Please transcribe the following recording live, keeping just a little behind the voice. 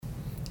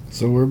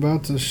So we're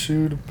about to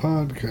shoot a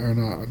podcast,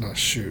 or not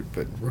shoot,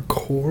 but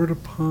record a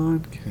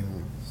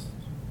podcast.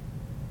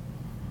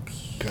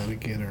 Gotta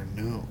get our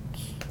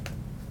notes.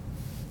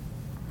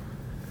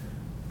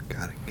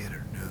 Gotta get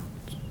her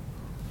notes.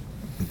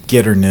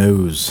 Get her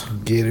nose.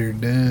 Get her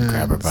down.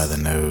 Grab her by the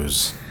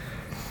nose.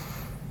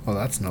 Oh,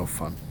 that's no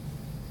fun.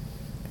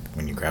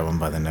 When you grab them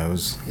by the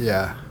nose?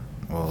 Yeah.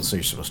 Well, so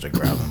you're supposed to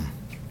grab them.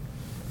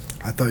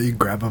 I thought you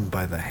grab them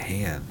by the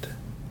hand.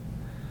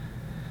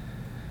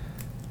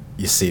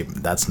 You see,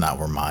 that's not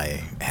where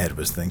my head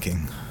was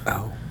thinking.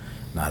 Oh.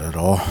 Not at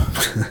all.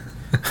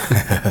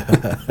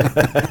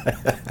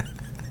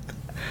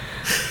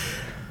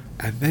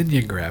 And then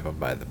you grab them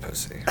by the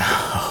pussy.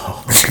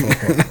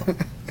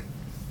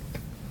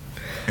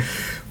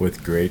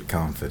 With great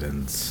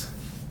confidence.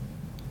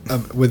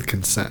 With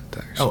consent,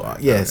 actually. Oh,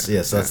 yes, okay.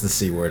 Yes, that's the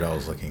C word I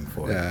was looking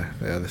for. Yeah,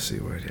 the C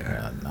word,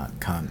 yeah. Not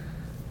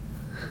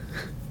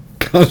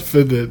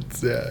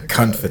confidence, yeah.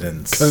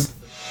 Confidence. It's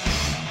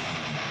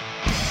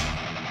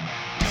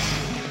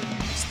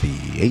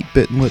the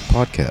 8-Bit and Lit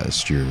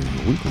Podcast, your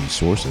weekly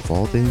source of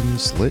all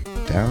things lit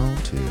down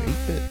to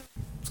 8-bit.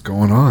 What's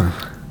going on?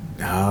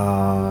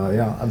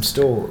 Yeah, I'm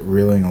still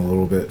reeling a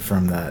little bit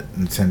from that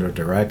Nintendo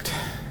Direct.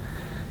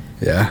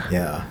 Yeah?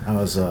 Yeah, I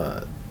was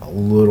a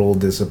little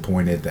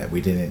disappointed that we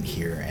didn't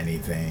hear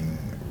anything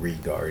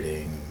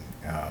regarding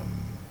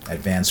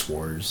Advance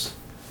Wars.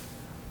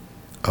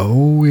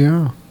 Oh,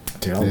 yeah.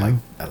 Dude, I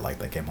like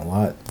that game a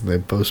lot. They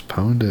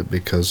postponed it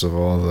because of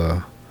all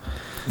the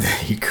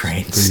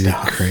Ukraine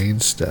stuff.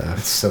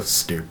 It's so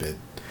stupid.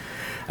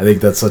 I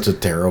think that's such a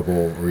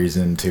terrible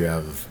reason to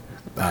have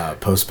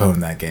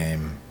postponed that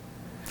game.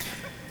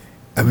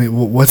 I mean,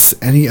 what's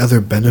any other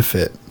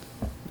benefit?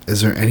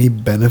 Is there any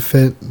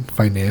benefit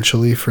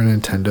financially for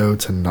Nintendo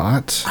to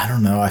not? I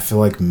don't know. I feel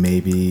like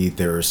maybe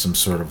there was some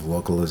sort of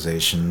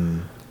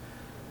localization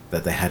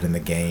that they had in the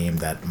game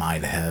that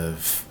might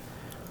have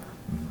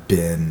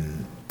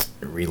been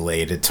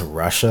related to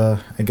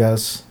Russia, I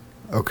guess.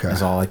 Okay.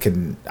 That's all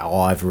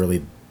I've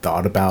really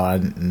thought about. I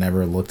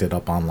never looked it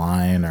up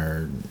online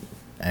or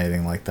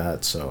anything like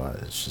that, so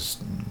it's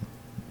just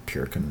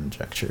pure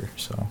conjecture.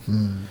 So,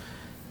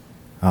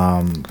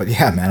 but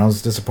yeah, man, I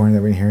was disappointed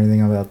that we didn't hear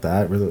anything about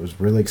that. Really, was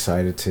really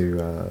excited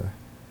to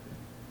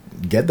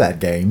get that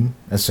game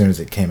as soon as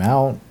it came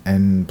out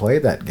and play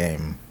that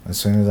game as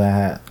soon as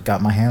I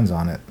got my hands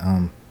on it.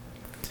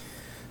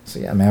 So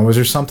yeah, man, was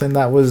there something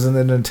that was in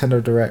the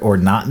Nintendo Direct or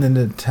not in the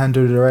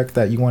Nintendo Direct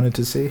that you wanted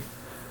to see?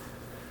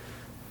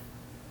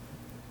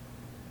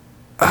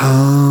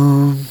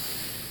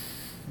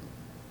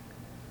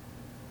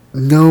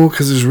 No,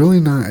 because there's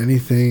really not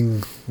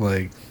anything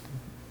like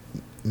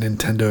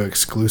Nintendo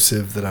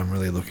exclusive that I'm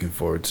really looking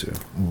forward to.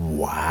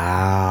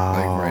 Wow.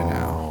 Like right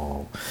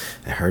now.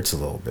 It hurts a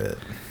little bit.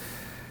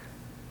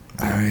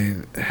 I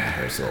mean, it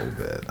hurts a little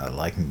bit. I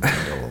like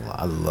Nintendo a lot.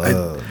 I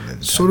love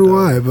Nintendo. So do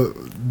I, but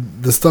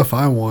the stuff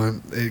I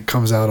want, it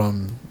comes out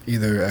on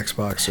either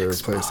Xbox or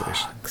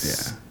PlayStation.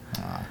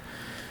 Yeah.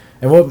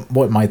 And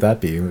what might that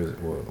be?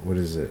 What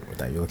is it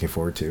that you're looking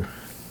forward to?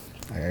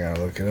 I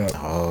gotta look it up.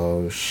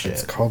 Oh, shit.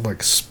 It's called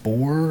like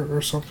Spore or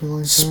something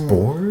like that.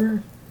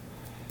 Spore?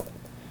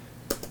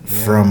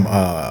 Yeah. From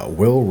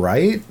Will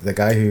Wright, the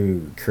guy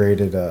who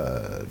created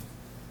The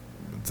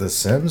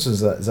Sims. Is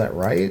that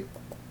right?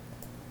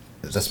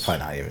 That's probably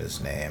not even his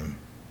name.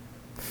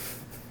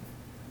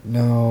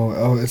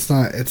 No, it's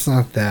not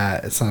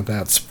that. It's not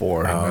that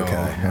Spore. Oh, no,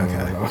 okay.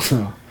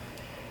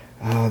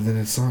 No. Then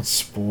it's not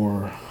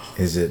Spore.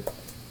 Is it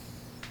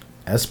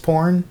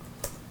S-porn?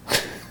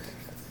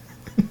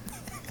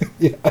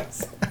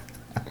 Yes.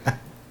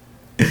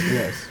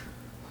 Yes.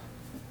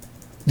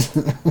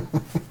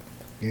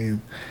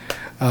 Game.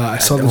 I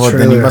saw the trailer.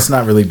 Then you must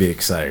not really be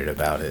excited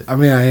about it. I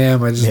mean, I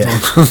am. I just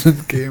don't know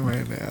the game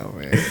right now,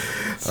 man.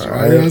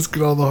 Sorry,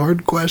 asking all the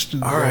hard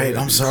questions. All right,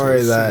 I'm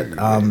sorry that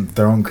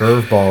throwing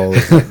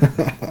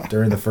curveballs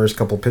during the first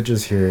couple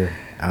pitches here.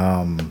 We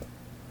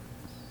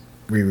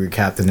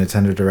recapped the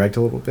Nintendo Direct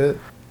a little bit.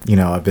 You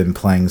know, I've been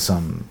playing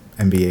some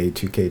NBA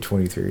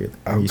 2K23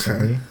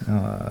 recently.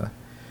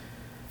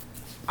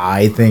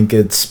 I think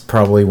it's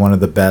probably one of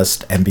the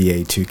best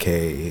NBA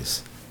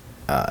 2Ks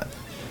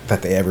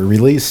that they ever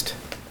released.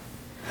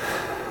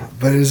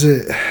 But is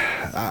it...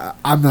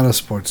 I'm not a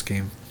sports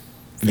game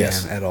fan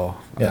at all.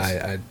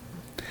 Yes.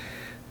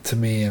 To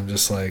me, I'm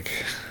just like...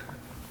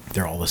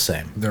 They're all the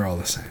same. They're all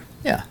the same.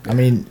 Yeah. I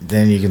mean,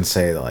 then you can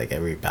say that, like,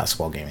 every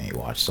basketball game you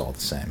watch is all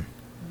the same.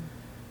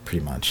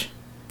 Pretty much.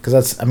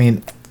 Because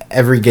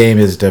every game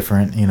is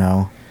different, you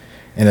know,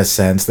 in a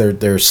sense.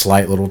 There are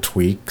slight little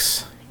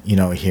tweaks, you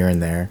know, here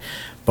and there.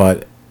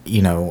 But,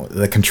 you know,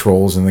 the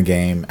controls in the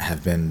game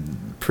have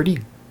been pretty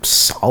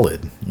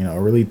solid, you know,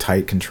 really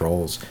tight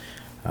controls,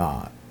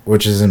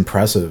 which is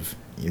impressive.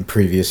 In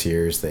previous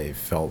years, they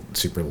felt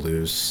super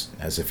loose,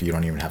 as if you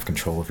don't even have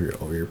control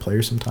over your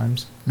players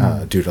sometimes,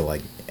 due to,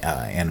 like,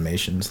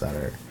 animations that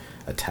are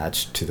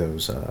attached to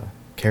those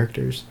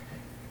characters.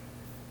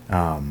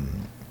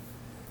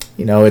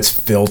 You know, it's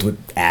filled with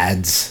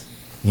ads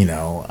You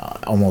know,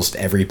 almost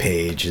every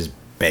page is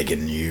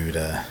begging you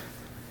to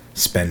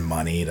spend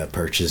money to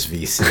purchase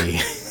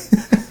VC.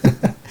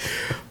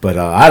 But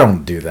I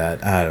don't do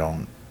that. I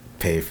don't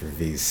pay for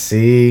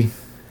VC.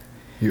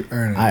 You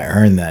earn it. I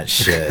earn that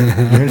shit.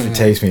 Even if it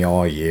takes me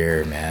all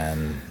year,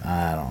 man.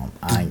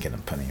 I ain't gonna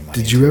put any money.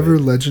 Did you ever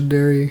it.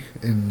 legendary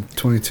in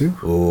 22?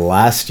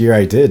 Last year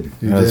I did.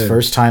 It was the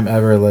first time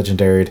ever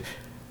legendaried.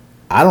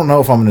 I don't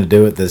know if I'm gonna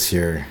do it this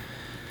year.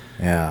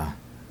 Yeah.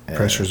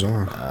 Pressure's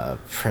on.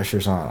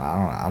 Pressure's on.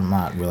 I'm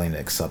not willing to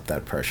accept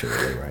that pressure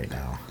really right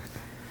now.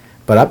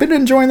 But I've been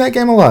enjoying that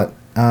game a lot.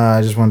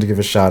 I just wanted to give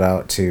a shout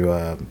out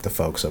to the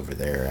folks over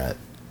there at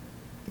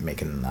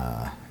making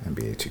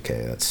NBA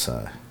 2K. It's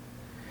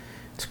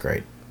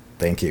great.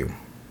 Thank you.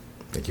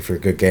 Thank you for a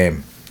good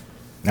game.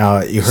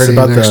 You heard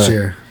about next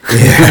year.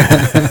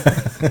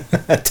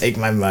 Yeah. Take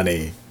my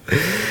money.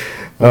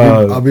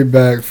 I'll be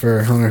back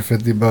for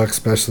 $150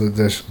 special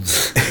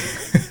editions.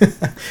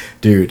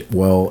 Dude,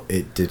 well,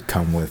 it did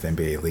come with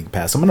NBA League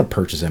Pass. I'm gonna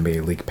purchase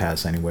NBA League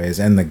Pass anyways,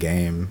 and the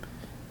game.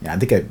 Yeah, I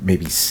think I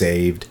maybe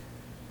saved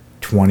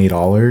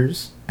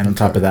 $20, and on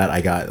top of that,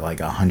 I got like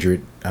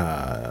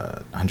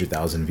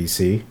 100,000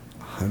 VC.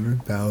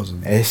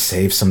 100,000. It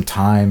saves some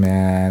time,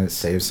 man. It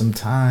saves some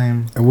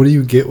time. And what do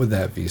you get with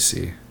that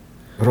VC?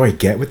 What do I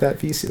get with that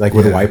VC? Like,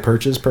 what do I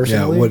purchase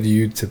personally? Yeah, what do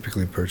you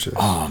typically purchase?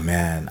 Oh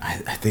man, I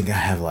think I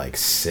have like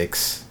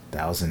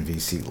 6,000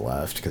 VC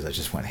left because I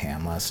just went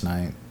ham last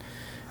night.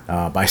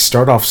 But I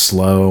start off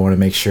slow. I want to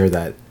make sure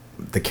that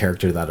the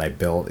character that I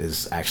built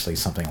is actually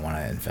something I want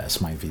to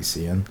invest my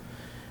VC in.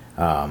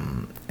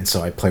 And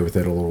so I play with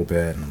it a little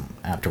bit, and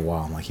after a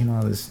while I'm like,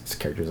 this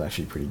character is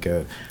actually pretty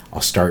good.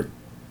 I'll start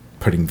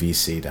putting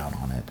VC down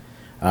on it.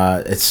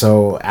 It's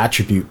so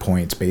attribute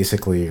points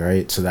basically,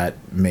 right? So that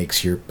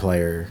makes your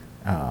player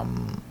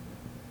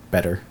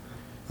better.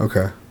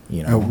 Okay.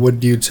 What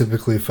do you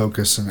typically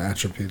focus on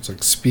attributes,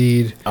 like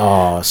speed?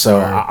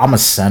 I'm a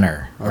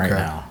center right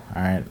now.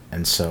 All right,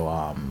 and so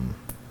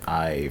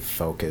I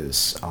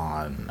focus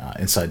on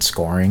inside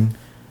scoring.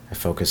 I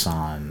focus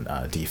on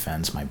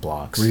defense, my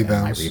blocks, and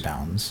my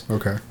rebounds.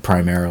 Okay.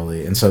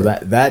 Primarily, and so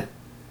that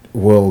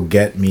will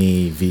get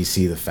me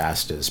VC the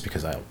fastest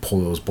because I'll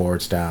pull those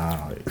boards down,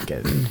 I'll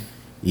get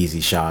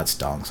easy shots,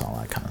 dunks, all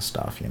that kind of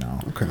stuff,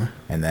 Okay.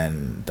 And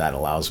then that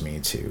allows me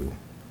to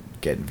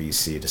get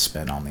VC to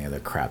spend on the other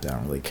crap that I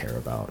don't really care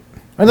about.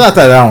 Or not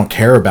that I don't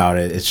care about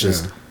it, it's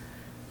just,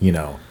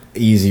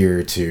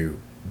 easier to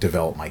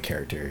develop my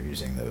character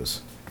using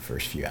those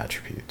first few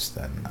attributes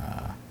than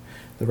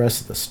the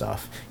rest of the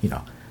stuff.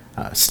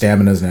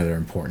 Stamina is another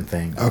important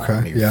thing.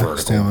 Okay, vertical,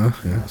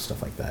 stamina,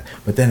 stuff like that.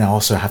 But then I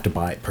also have to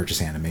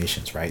purchase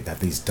animations, right?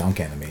 These dunk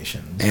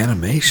animations.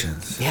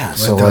 Animations? Yeah,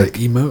 so like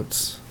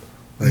emotes?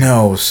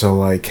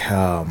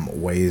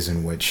 Ways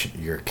in which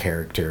your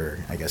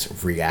character, I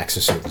guess, reacts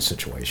to certain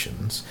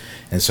situations.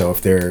 And so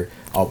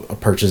I'll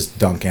purchase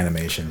dunk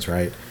animations,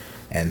 right?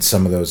 And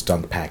some of those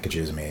dunk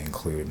packages may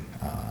include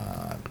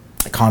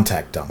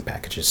contact dunk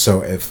packages.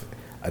 So if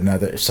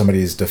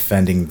somebody is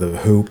defending the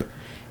hoop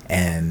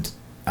and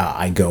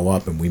I go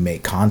up and we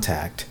make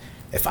contact,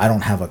 if I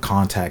don't have a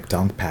contact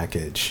dunk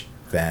package,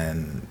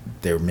 then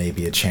there may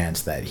be a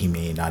chance that he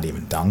may not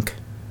even dunk.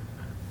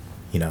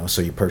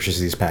 So you purchase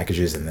these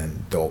packages and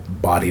then they'll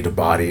body to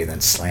body and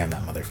then slam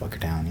that motherfucker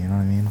down. You know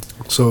what I mean?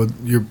 So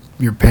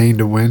you're paying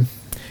to win,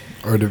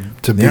 or to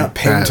be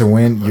paying to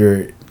win.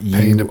 You're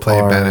paying to play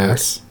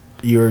badass.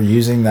 You're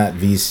using that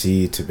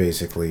VC to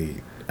basically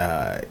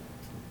add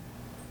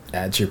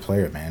to your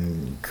player,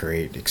 man. You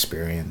create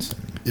experience.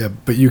 Yeah,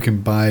 but you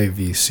can buy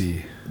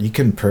VC. You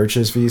can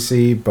purchase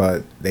VC,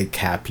 but they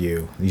cap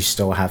you. You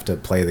still have to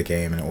play the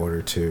game in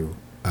order to.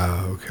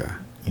 Oh, okay.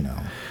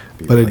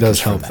 But it does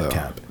help though.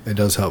 Cap. It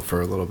does help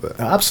for a little bit.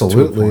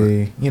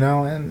 Absolutely.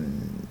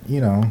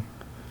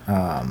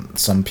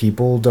 Some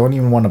people don't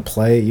even want to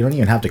play. You don't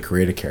even have to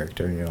create a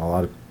character. A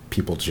lot of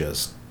people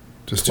just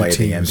play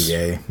the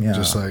NBA. Yeah.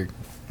 Just like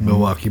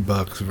Milwaukee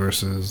Bucks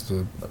versus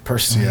the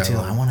personally, too,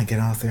 I want to get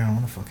out there. I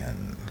want to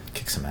fucking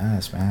kick some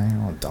ass, man. I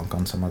want to dunk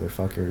on some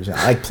motherfuckers.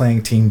 I like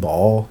playing team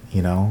ball.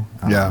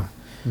 Yeah.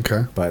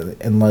 Okay.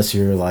 But unless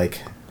you're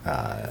like,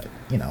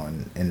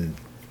 in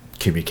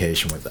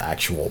communication with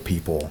actual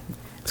people,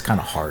 it's kind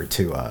of hard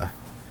to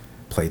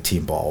play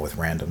team ball with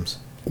randoms.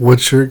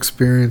 What's your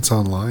experience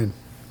online?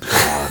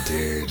 Oh,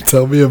 dude.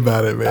 Tell me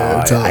about it,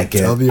 man.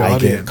 Tell the audience. I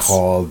get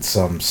called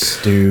some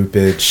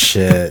stupid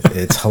shit.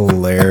 It's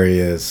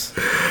hilarious.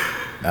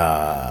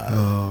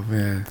 Oh,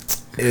 man.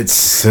 It's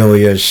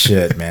silly as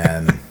shit,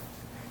 man.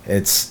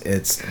 It's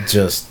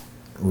just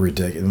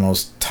ridiculous. The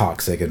most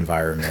toxic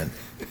environment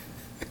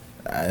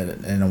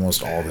in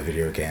almost all the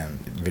video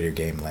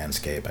game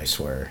landscape, I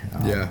swear.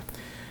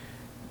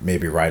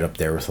 Maybe right up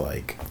there with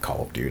like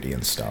Call of Duty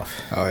and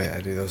stuff. Oh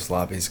yeah, dude, those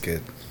lobbies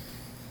get.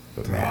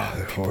 But man,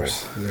 they're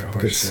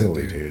get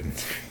silly, dude.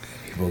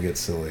 People get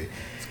silly.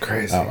 It's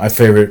crazy. My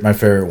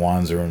favorite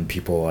ones are when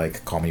people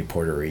like call me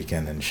Puerto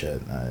Rican and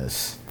shit.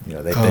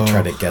 They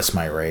try to guess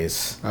my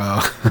race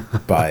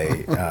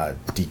by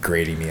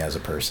degrading me as a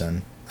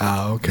person.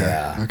 Oh, okay.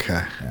 Yeah.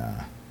 Okay.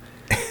 Yeah.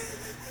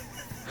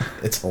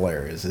 It's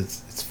hilarious.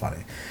 It's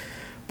funny.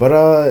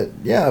 But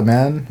yeah,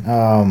 man.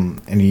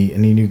 Any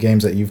new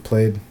games that you've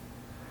played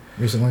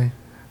recently?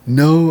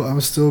 No,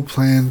 I'm still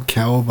playing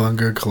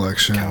Cowabunga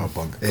Collection.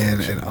 Cowabunga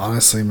Collection. And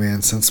honestly,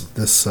 man, since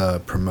this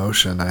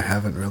promotion, I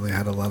haven't really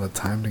had a lot of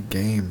time to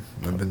game.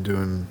 I've been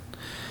doing,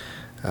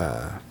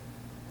 a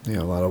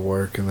lot of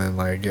work, and then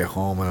like I get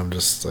home and I'm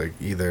just like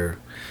either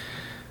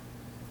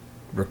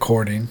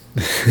recording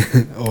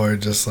or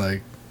just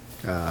like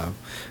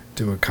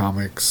doing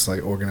comics,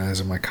 like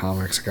organizing my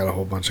comics. I got a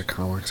whole bunch of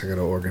comics I got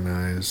to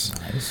organize.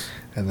 Nice.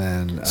 And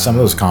then some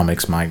of those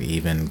comics might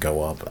even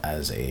go up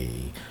as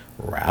a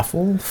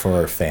raffle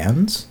for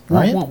fans,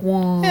 right?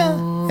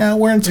 Yeah,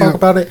 we're gonna talk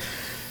about it.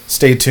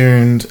 Stay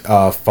tuned.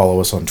 Follow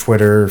us on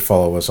Twitter,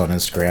 follow us on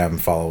Instagram,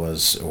 follow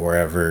us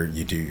wherever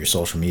you do your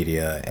social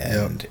media,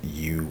 and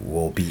you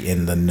will be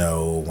in the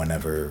know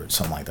whenever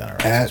something like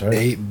that arises. At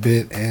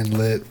 8-Bit and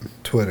Lit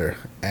Twitter,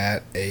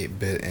 at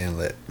 8-Bit and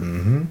Lit.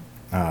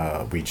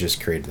 We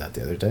just created that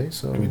the other day,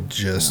 so we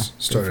just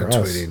started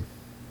tweeting.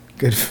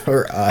 Good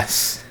for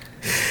us.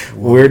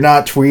 We're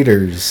not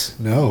tweeters.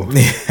 No.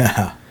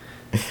 Yeah.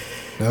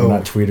 No. We're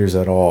not tweeters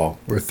at all.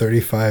 We're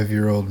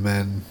 35-year-old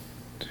men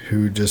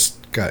who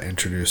just got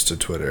introduced to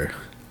Twitter.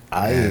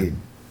 We're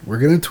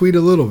going to tweet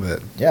a little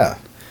bit. Yeah.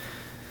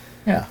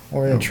 Yeah,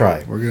 we're going to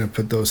try. We're going to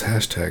put those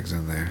hashtags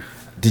in there.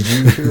 Did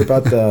you hear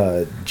about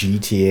the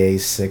GTA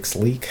 6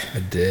 leak? I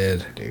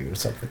did. Dude,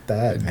 what's up with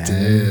that, man? I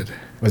did.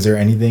 Was there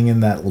anything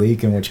in that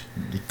leak in which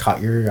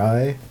caught your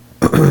eye?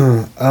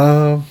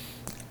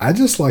 I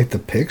just liked the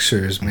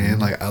pictures, man.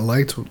 Like, I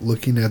liked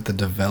looking at the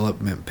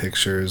development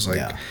pictures,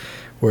 like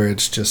where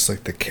it's just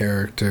like the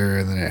character,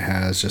 and then it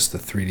has just the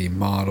 3D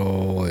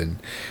model, and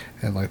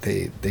like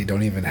they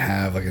don't even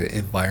have like an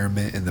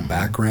environment in the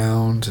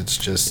background.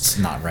 It's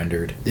not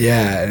rendered.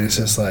 Yeah, and it's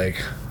just like,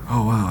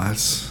 oh wow,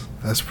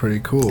 that's pretty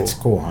cool. It's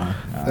cool, huh?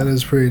 That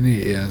is pretty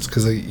neat. Yeah, it's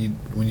because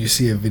when you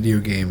see a video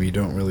game, you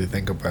don't really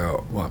think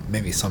about, well,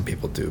 maybe some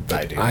people do,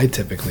 but I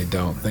typically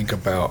don't think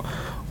about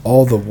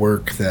all the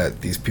work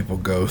that these people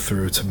go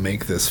through to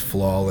make this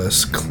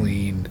flawless,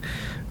 clean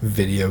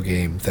video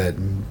game that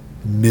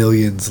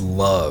millions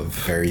love.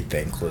 Very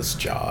thankless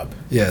job.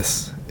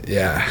 Yes,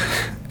 yeah,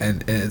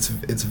 and it's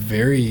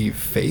very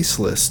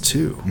faceless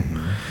too.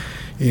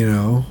 You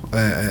know,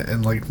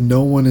 and like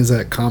no one is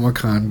at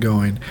Comic-Con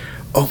going,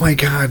 oh my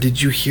God,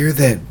 did you hear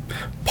that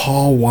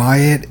Paul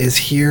Wyatt is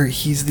here?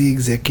 He's the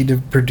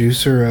executive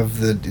producer of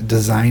the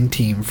design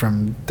team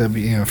from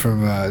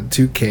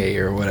 2K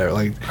or whatever.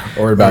 Like,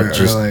 or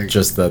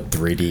just the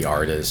 3D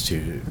artist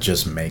who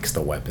just makes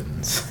the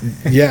weapons.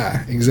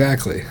 Yeah,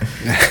 exactly.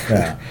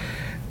 Yeah.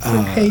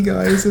 Hey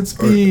guys,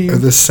 it's me. Or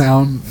the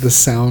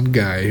sound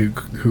guy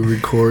who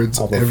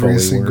records every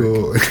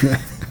single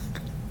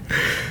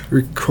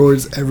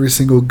records every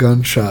single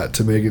gunshot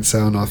to make it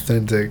sound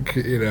authentic,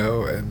 you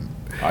know, and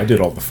I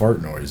did all the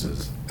fart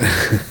noises.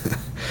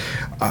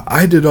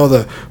 I did all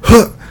the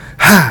huh,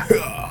 ha,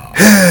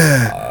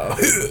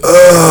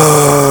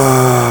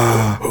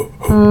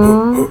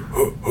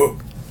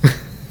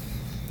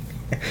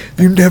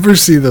 You never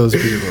see those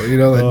people, you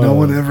know, like no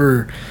one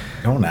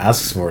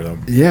asks for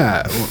them.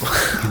 Yeah.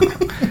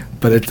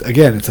 But it's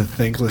a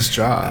thankless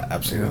job.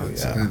 Absolutely,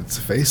 you know, it's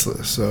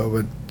faceless. So,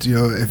 but you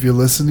know, if you're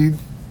listening,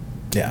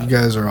 you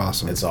guys are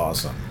awesome. It's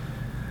awesome.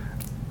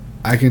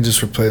 I can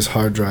just replace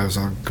hard drives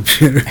on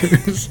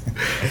computers,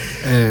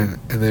 and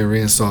they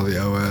reinstall the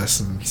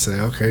OS and say,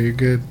 okay, you're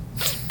good.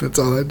 That's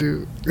all I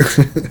do.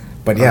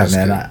 But yeah,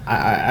 man,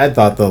 I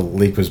thought the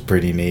leak was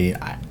pretty neat.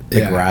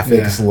 The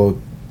graphics look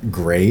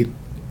great.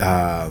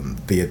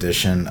 The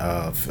addition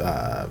of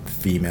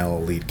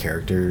female lead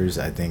characters,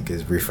 I think,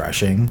 is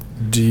refreshing.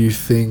 Do you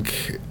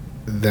think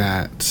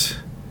that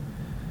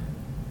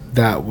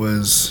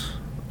was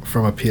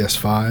from a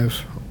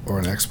PS5 or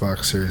an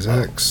Xbox Series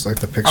X, like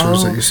the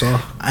pictures that you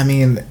saw? I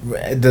mean,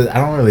 I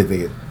don't really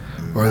think it...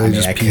 Or are they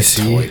just I PC?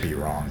 could totally be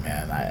wrong,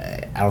 man.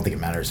 I don't think it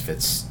matters if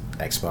it's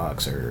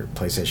Xbox or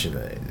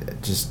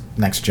PlayStation. Just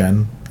next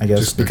gen, I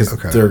guess, because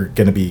they're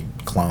going to be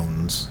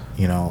clones.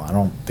 You know, I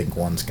don't think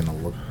one's going to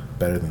look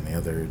better than the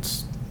other.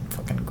 It's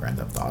fucking Grand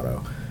Theft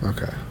Auto.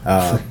 Okay.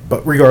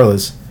 But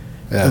regardless,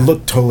 it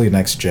looked totally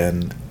next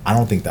gen. I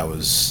don't think that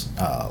was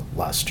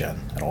last gen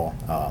at all.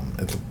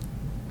 It looked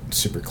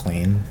super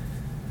clean.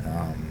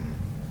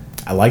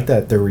 I like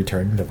that they're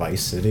returning to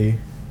Vice City.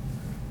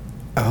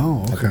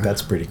 Oh, okay. I think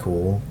that's pretty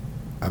cool.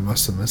 I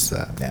must have missed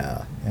that.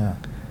 Yeah.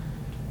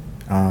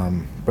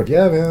 But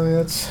yeah, man,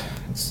 it's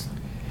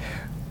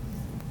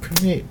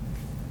pretty neat.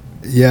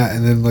 Yeah,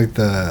 and then like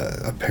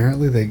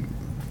apparently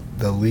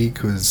the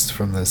leak was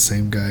from the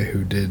same guy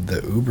who did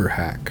the Uber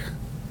hack.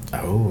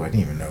 Oh, I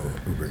didn't even know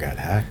Uber got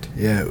hacked.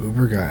 Yeah,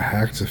 Uber got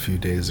hacked a few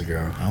days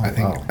ago. Oh, I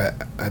think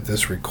at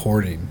this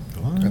recording,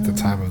 at the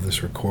time of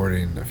this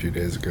recording a few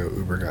days ago,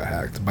 Uber got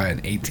hacked by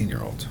an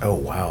 18-year-old. Oh,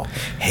 wow.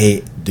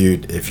 Hey,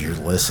 dude, if you're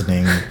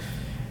listening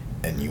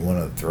and you want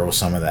to throw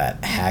some of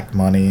that hack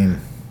money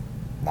and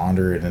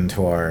launder it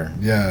into our...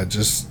 Yeah,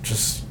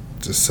 just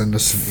Just send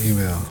us an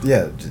email.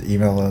 Yeah, just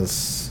email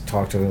us,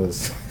 talk to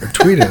us. Or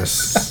tweet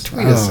us.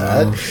 Tweet us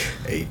at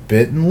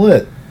 8bit and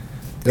lit.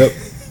 Yep.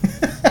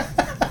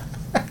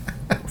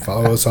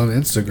 Follow us on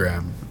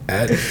Instagram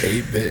at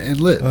 8bit and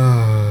lit.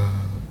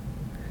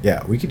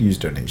 Yeah, we could use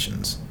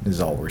donations, is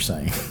all we're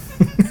saying.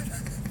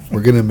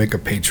 We're going to make a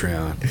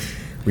Patreon.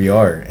 We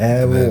are,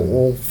 and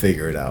we'll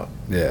figure it out.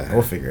 Yeah.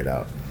 We'll figure it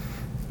out.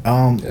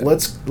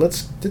 Let's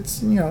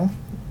it's,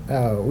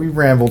 we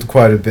rambled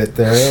quite a bit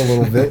there, a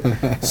little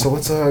bit. So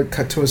let's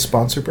cut to a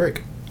sponsor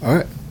break. All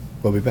right.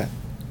 We'll be back.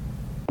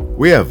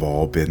 We have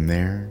all been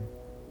there.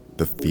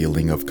 The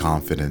feeling of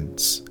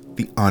confidence,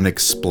 the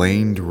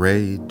unexplained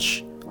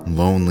rage,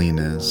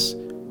 loneliness,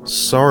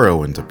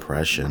 sorrow and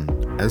depression,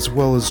 as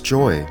well as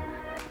joy.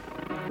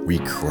 We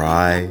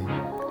cry,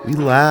 we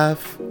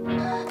laugh,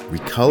 we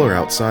color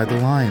outside the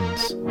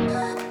lines.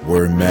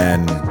 We're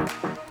men.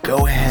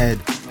 Go ahead,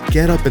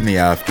 get up in the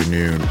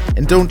afternoon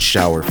and don't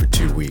shower for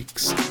 2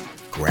 weeks.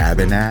 Grab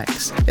an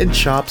axe and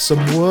chop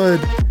some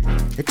wood.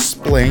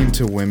 Explain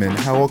to women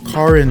how a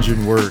car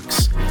engine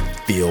works.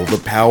 Feel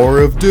the power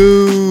of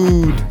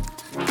dude.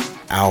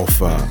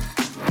 Alpha,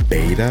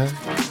 beta,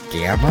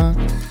 gamma,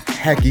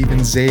 heck even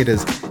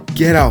zetas.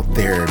 Get out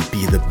there and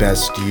be the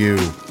best you.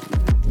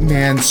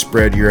 Man,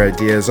 spread your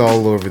ideas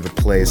all over the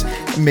place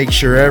and make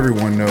sure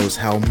everyone knows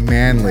how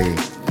manly,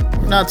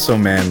 not so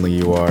manly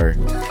you are.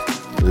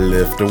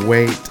 Lift a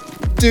weight,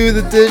 do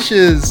the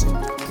dishes,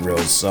 grill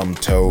some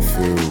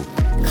tofu,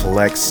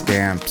 collect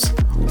stamps,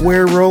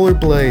 wear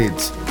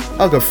rollerblades,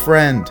 hug a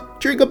friend,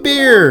 drink a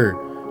beer.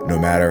 No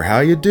matter how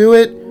you do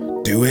it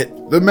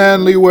the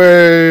manly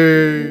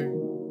way.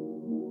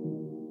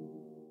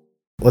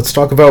 Let's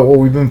talk about what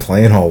we've been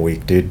playing all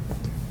week, dude.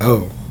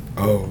 Oh.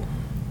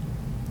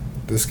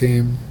 This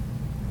game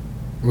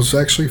was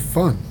actually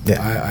fun.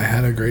 Yeah. I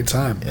had a great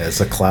time. Yeah, it's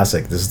a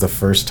classic. This is the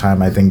first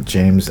time I think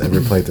James ever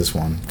played this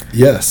one.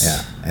 Yes.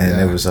 Yeah, and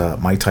it was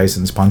Mike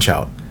Tyson's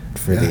Punch-Out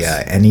for the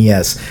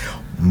NES.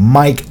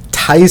 Mike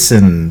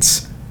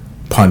Tyson's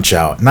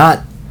Punch-Out,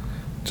 not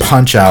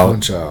Punch-Out.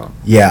 Punch-Out.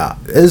 Yeah,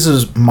 this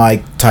is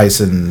Mike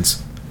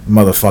Tyson's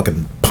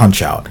motherfucking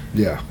Punch-Out.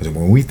 Yeah.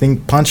 When we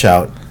think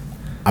Punch-Out,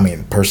 I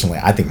mean, personally,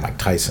 I think Mike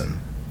Tyson.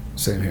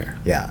 Same here.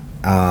 Yeah.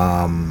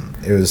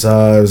 It was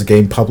a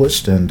game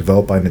published and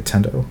developed by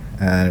Nintendo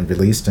and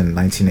released in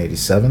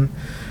 1987.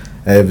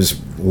 It was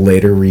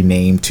later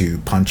renamed to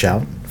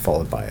Punch-Out,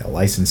 followed by a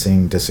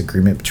licensing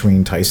disagreement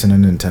between Tyson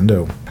and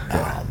Nintendo.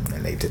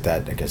 And they did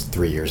that, I guess,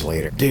 3 years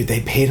later. Dude,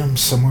 they paid him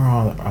somewhere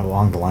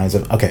along the lines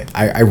of... Okay,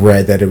 I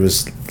read that it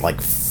was like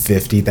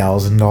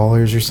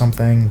 $50,000 or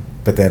something,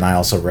 but then I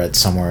also read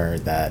somewhere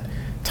that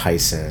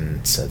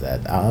Tyson said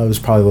that it was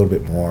probably a little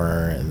bit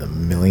more in the $1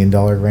 million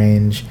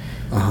range.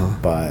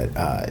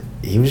 But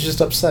he was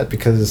just upset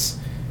because...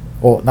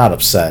 Well, not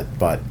upset,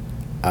 but...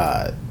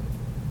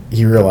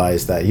 he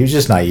realized that he was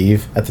just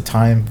naive at the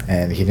time,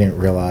 and he didn't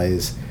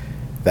realize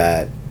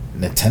that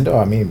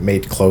Nintendo,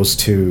 made close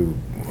to,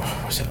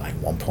 was it like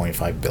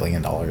 $1.5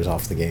 billion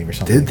off the game or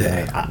something? Did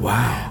they?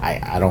 Wow.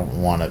 I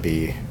don't want to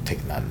be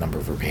taking that number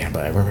verbatim,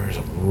 but I remember it was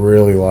a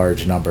really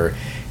large number,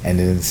 and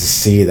then to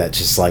see that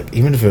just like,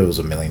 even if it was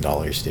 $1 million,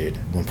 dude,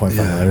 1.5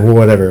 million,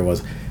 whatever it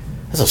was,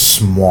 that's a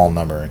small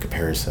number in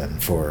comparison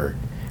for...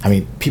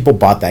 people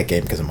bought that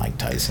game because of Mike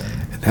Tyson.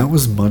 And that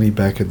was money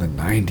back in the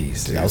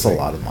 90s, dude. That was a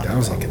lot of money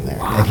back in there.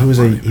 And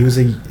he was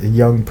a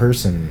young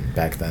person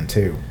back then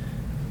too.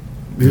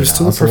 He was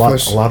still a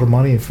professional. A lot of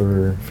money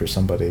for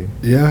somebody.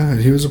 Yeah,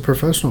 he was a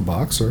professional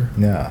boxer.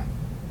 Yeah.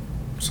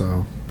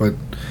 So, but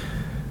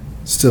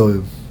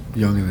still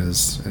young in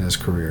his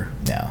career.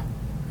 Yeah.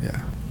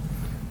 Yeah.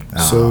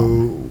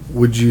 So,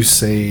 would you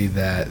say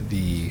that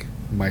the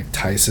Mike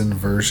Tyson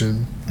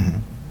version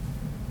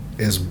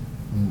is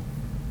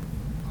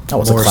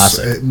it's a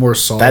classic. More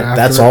sought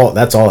after?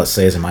 That's all it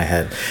says in my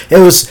head. It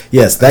was,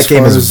 yes, that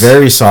game is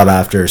very sought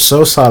after.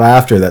 So sought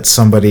after that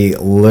somebody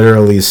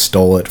literally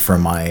stole it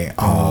from my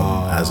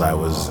home as I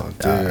was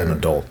an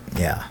adult.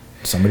 Yeah.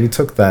 Somebody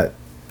took that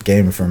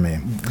game from me.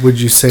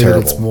 Would you say that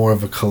it's more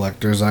of a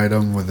collector's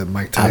item with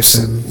Mike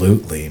Tyson?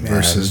 Absolutely, man.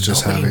 Versus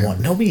just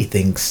nobody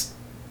thinks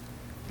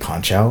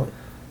Punch-Out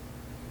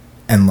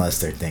unless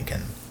they're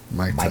thinking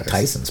Mike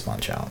Tyson's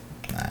Punch-Out.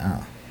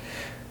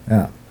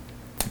 Yeah.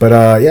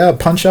 But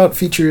Punch-Out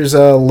features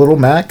Little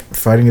Mac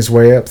fighting his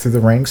way up through the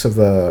ranks of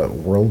the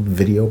World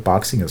Video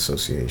Boxing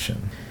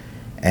Association.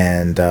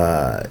 And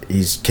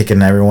he's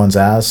kicking everyone's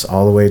ass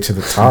all the way to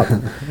the top.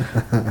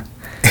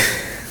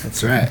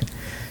 That's right.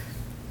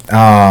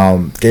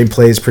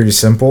 Gameplay is pretty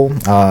simple.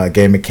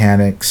 Game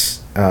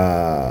mechanics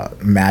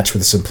match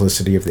with the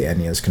simplicity of the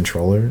NES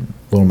controller.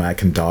 Little Mac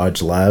can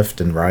dodge left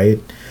and right,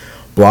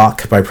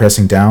 block by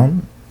pressing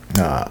down.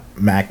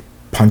 Mac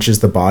punches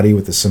the body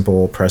with a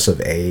simple press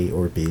of A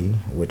or B,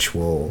 which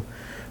will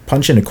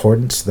punch in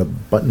accordance to the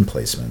button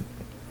placement.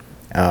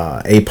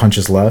 A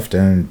punches left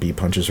and B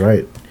punches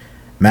right.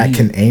 Mac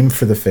can aim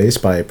for the face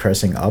by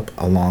pressing up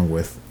along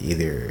with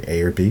either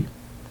A or B.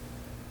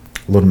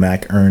 Little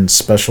Mac earns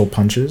special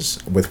punches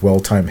with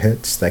well-timed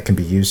hits that can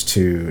be used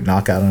to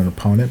knock out an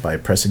opponent by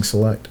pressing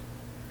select.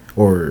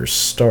 Or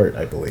start,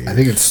 I believe. I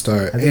think it's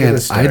start.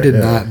 I did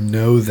not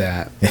know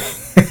that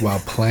while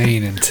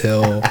playing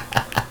until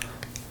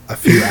a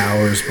few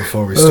hours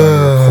before we started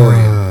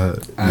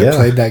recording. I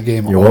played that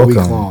game all week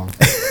long.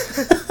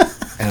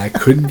 And I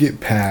couldn't get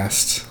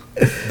past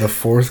the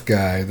fourth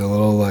guy, the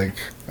little, like,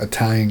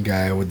 Italian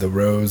guy with the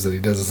rose that he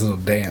does this little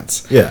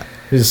dance. Yeah,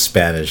 he's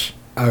Spanish.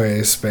 Okay,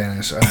 he's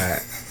Spanish. All right.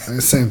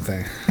 Same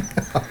thing.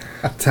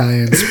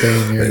 Italian,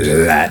 Spaniard.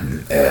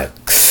 Latin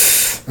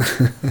X.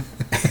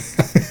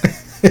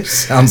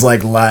 Sounds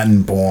like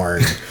Latin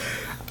born.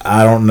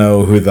 I don't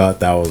know who thought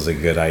that was a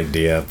good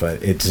idea,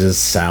 but it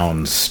just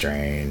sounds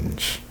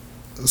strange.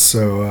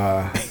 So,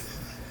 I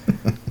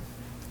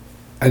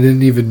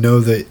didn't even know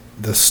that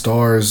the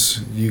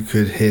stars you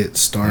could hit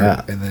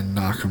start and then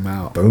knock them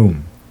out.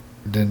 Boom.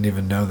 Didn't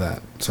even know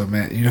that. So,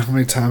 man, you know how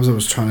many times I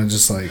was trying to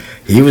just, like...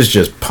 He was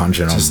just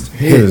punching them.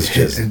 He was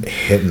just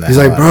hitting that. He's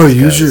like, bro,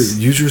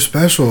 use your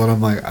special. And I'm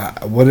like,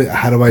 what?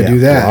 How do I do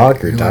that?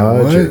 Block or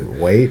dodge or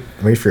wait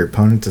for your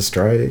opponent to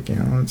strike. You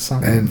know, it's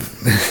something. And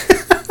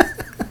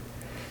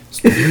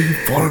it's making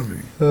fun of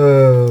me.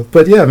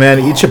 But yeah,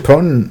 man, each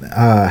opponent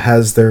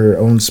has their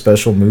own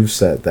special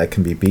moveset that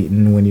can be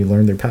beaten when you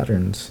learn their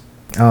patterns.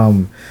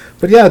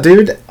 But yeah,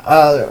 dude,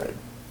 what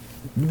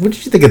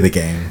did you think of the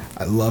game?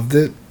 I loved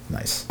it.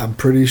 Nice. I'm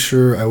pretty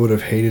sure I would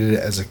have hated it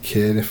as a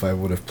kid if I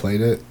would have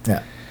played it.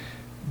 Yeah.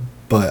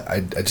 But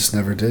I just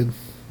never did.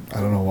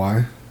 I don't know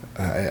why.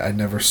 I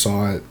never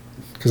saw it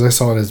because I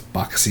saw it as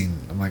boxing.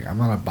 I'm like, I'm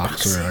not a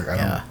boxer. Like,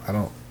 I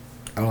don't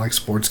like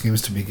sports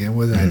games to begin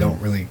with, and I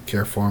don't really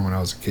care for them when I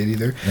was a kid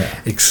either.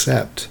 Yeah.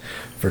 Except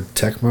for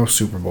Tecmo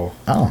Super Bowl.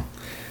 Oh.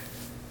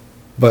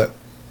 But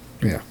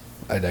yeah,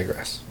 I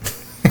digress.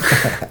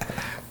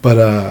 but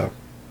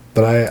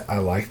I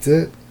liked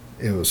it.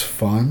 It was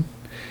fun.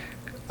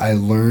 I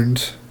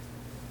learned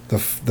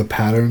the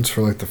patterns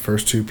for like the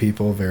first two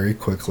people very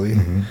quickly.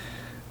 Mm-hmm.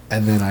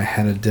 And then I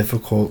had a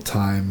difficult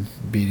time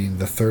beating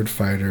the third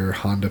fighter,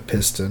 Honda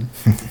Piston.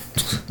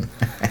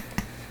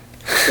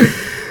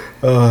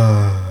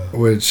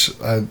 Which,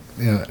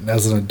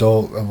 as an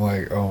adult, I'm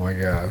like, oh my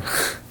god.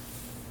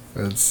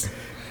 It's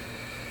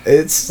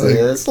like,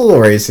 it's a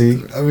little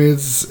racy. I mean,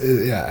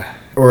 yeah.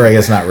 Or I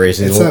guess not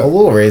racist. It's a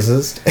little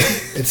racist.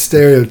 It's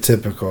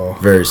stereotypical.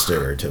 Very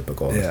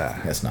stereotypical. Yeah.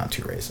 That's not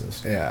too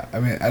racist. Yeah. I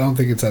mean, I don't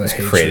think it's out of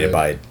hatred. Created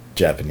by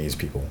Japanese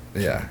people.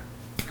 Yeah.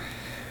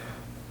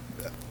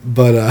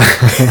 But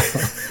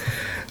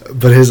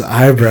but his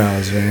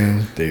eyebrows,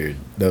 man. Dude,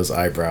 those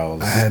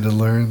eyebrows. I had to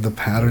learn the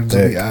patterns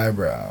of the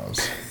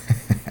eyebrows.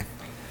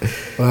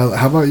 Well,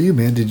 how about you,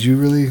 man? Did you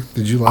like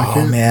it?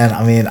 Oh, man.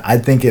 I mean, I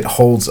think it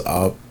holds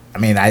up. I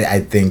mean,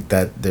 I think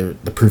that the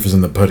proof is in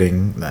the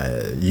pudding.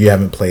 You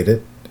haven't played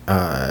it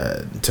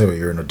until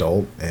you're an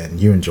adult, and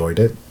you enjoyed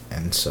it.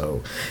 And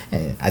so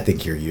I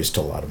think you're used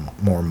to a lot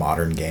of more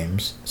modern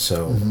games.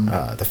 So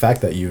the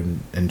fact that you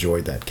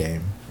enjoyed that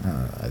game,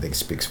 I think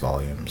speaks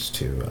volumes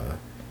to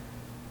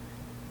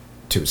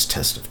its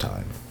test of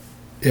time.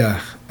 Yeah,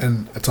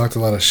 and I talked a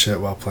lot of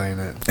shit while playing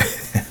it.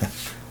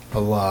 A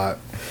lot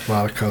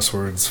of cuss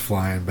words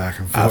flying back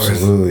and forth.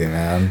 Absolutely,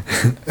 man.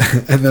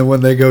 And then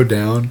when they go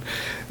down,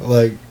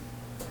 like,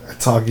 I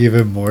talk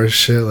even more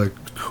shit, like,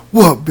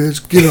 what,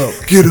 bitch? Get up,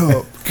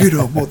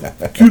 mother,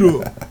 get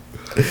up.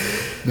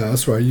 No,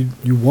 that's right.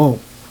 You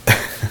won't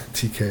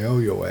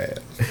TKO your ass.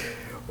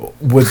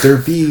 Would there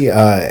be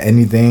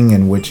anything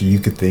in which you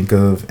could think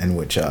of in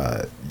which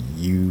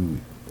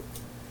you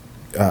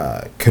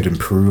could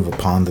improve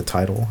upon the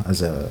title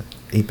as a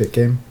 8-bit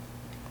game?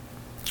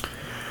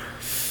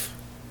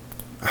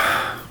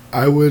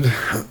 I would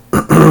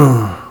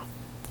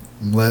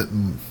let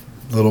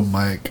Little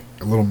Mac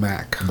Little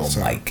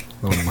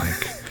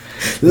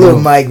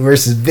Mike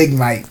versus Big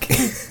Mike.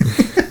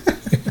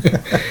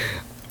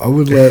 I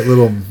would let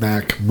Little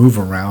Mac move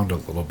around a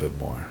little bit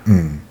more.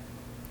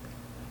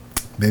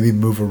 Maybe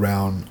move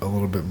around a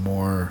little bit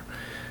more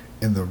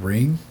in the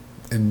ring,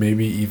 and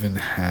maybe even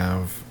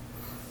have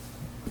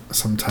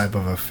some type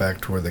of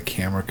effect where the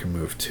camera can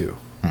move too.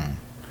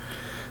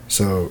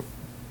 So,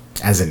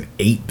 as an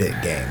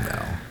 8-bit game,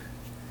 though,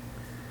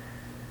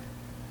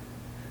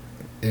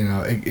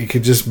 it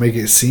could just make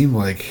it seem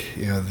like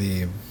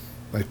the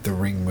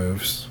ring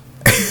moves,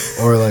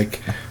 or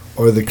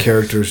the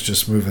characters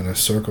just move in a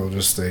circle.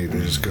 They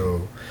just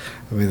go.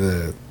 I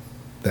mean,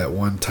 that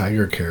one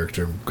tiger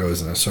character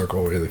goes in a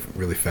circle really,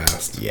 really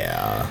fast.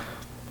 Yeah.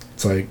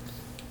 It's like,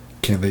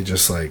 can't they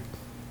just like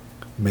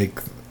make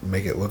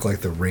it look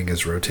like the ring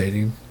is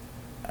rotating?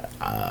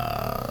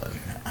 I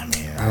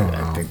mean,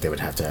 I think they would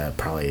have to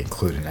probably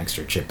include an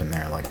extra chip in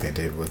there, like they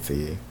did with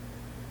the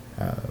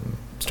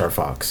Star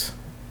Fox.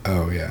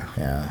 Oh yeah.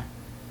 Yeah.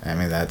 I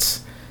mean,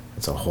 that's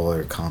a whole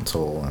other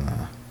console and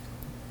a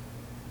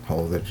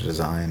whole other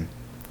design.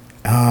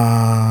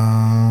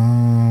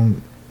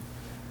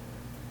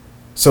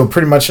 So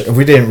pretty much,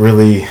 we didn't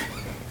really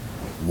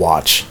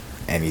watch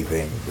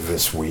anything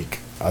this week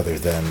other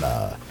than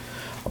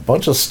a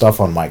bunch of stuff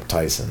on Mike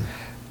Tyson.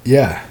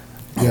 Yeah.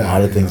 A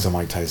lot of things on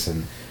Mike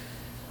Tyson.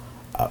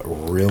 A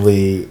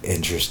really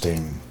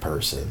interesting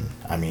person.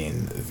 I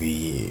mean,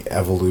 the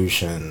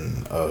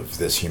evolution of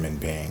this human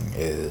being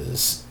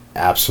is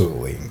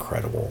absolutely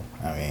incredible.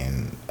 I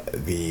mean,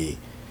 the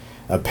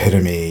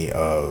epitome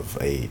of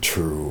a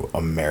true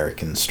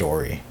American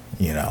story,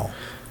 you know.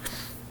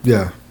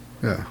 Yeah.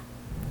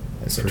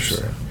 It's for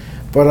sure.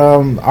 But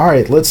all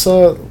right, let's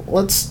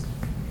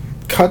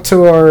cut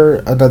to our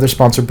another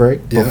sponsor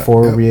break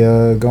before we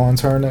go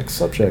into our next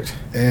subject.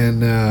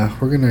 And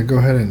we're gonna go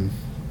ahead and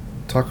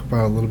talk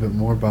about a little bit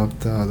more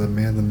about the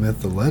man, the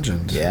myth, the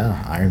legend.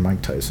 Yeah, Iron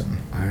Mike Tyson.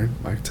 Iron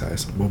Mike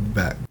Tyson. We'll be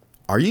back.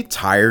 Are you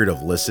tired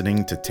of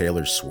listening to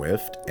Taylor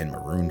Swift and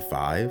Maroon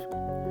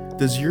 5?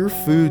 Does your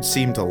food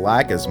seem to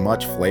lack as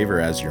much flavor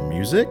as your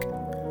music?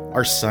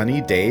 Are sunny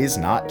days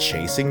not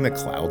chasing the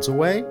clouds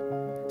away?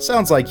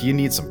 Sounds like you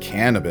need some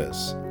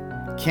cannabis.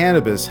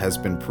 Cannabis has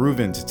been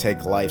proven to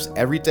take life's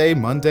everyday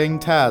mundane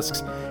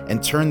tasks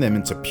and turn them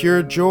into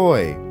pure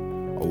joy.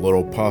 A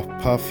little puff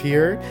puff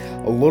here,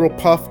 a little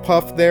puff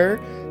puff there,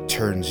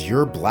 turns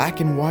your black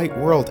and white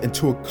world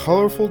into a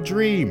colorful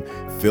dream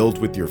filled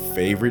with your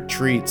favorite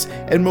treats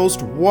and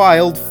most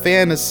wild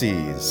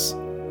fantasies.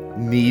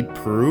 Need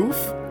proof?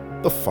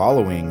 The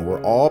following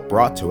were all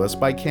brought to us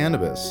by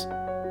cannabis: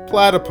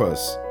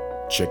 platypus,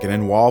 chicken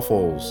and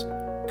waffles,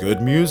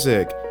 good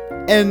music,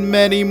 and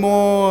many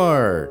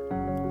more.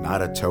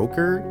 Not a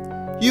toker?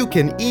 You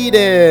can eat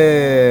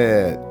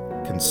it!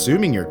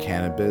 Consuming your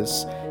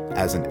cannabis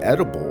as an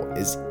edible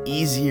is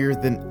easier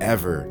than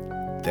ever,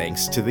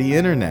 thanks to the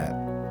internet.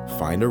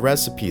 Find a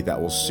recipe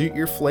that will suit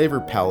your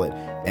flavor palette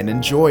and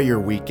enjoy your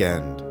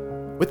weekend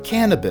with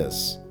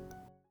cannabis.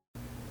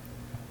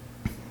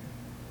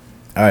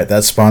 All right,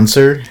 that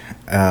sponsor,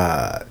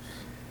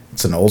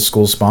 it's an old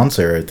school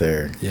sponsor right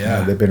there.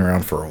 Yeah. They've been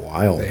around for a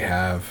while. They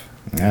have.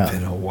 Yeah.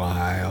 Been a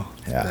while.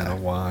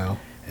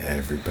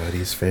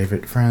 Everybody's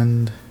favorite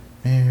friend,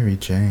 Mary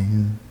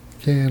Jane.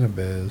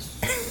 Cannabis.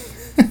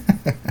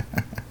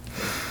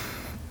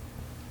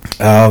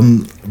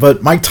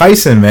 But Mike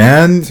Tyson,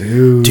 man.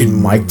 Dude,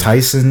 Mike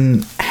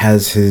Tyson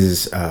has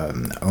his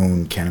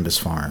own cannabis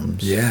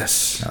farms.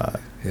 Yes.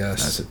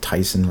 Yes. That's a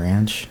Tyson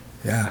Ranch.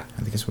 Yeah. I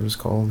think that's what it's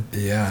called.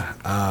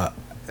 Yeah.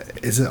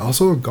 Is it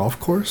also a golf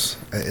course?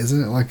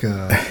 Isn't it like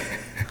a...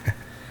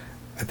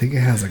 I think it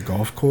has a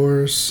golf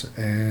course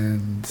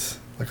and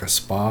like a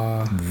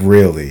spa.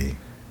 Really?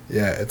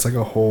 Yeah, it's like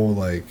a whole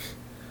like...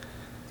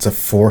 It's a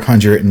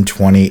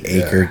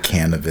 420-acre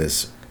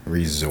cannabis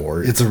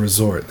resort. It's a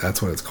resort.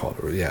 That's what it's called.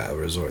 Yeah, a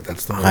resort.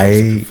 That's the word I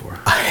was looking for.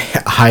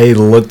 I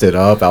looked it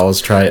up.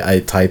 I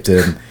typed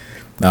in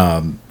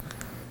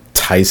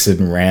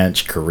Tyson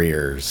Ranch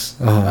careers.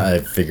 I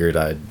figured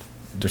I'd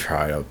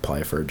try to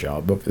apply for a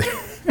job up there.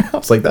 I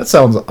was like, that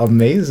sounds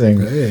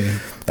amazing. Hey.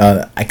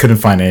 I couldn't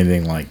find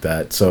anything like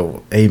that.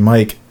 So, hey,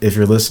 Mike, if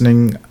you're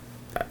listening,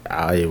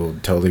 I will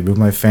totally move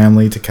my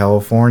family to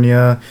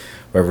California,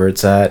 wherever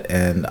it's at,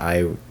 and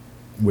I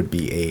would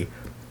be a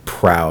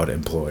proud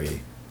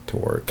employee to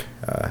work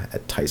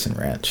at Tyson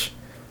Ranch.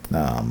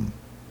 But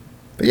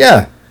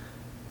yeah,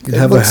 you'd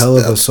have a hell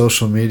of a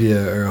social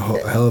media or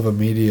a hell of a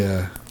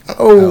media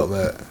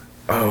outlet.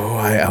 Oh,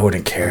 I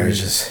wouldn't care.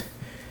 Just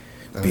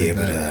be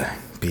able to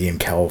be in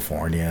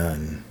California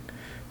and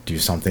do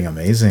something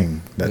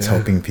amazing that's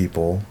helping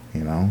people,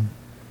 you know.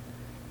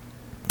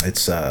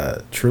 It's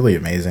truly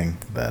amazing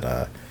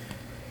that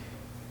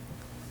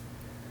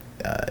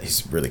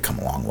he's really come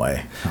a long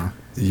way. Huh?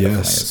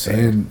 Yes,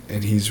 and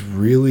he's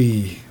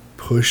really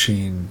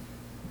pushing.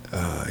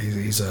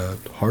 He's a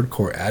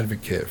hardcore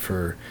advocate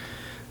for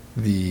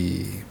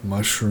the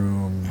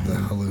mushroom, the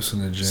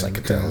hallucinogen,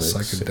 psychedelics,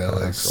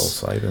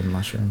 psilocybin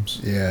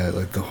mushrooms. Yeah,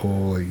 like the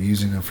whole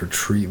using them for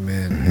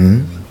treatment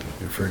and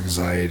for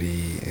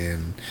anxiety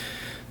and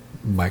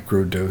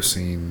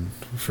microdosing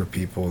for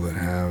people that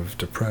have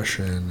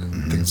depression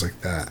and things like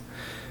that.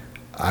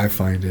 I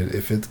find it,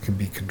 if it can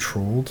be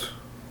controlled,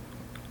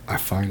 I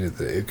find it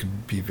that it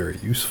could be very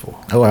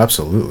useful. Oh,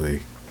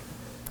 absolutely.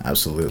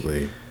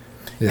 Absolutely.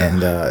 Yeah.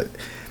 And,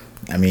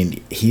 I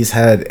mean, he's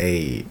had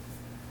a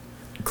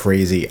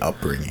crazy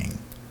upbringing.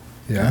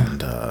 Yeah.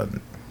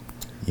 And,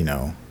 you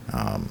know,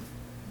 I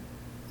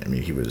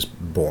mean, he was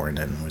born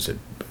in, was it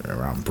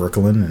around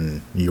Brooklyn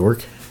in New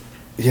York?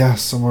 Yeah,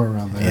 somewhere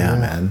around there. Yeah,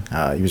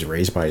 man. He was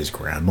raised by his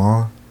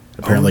grandma.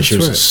 Apparently she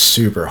was a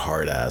super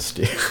hard-ass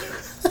dude.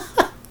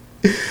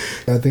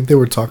 I think they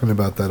were talking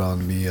about that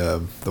on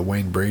the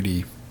Wayne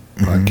Brady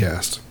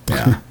podcast.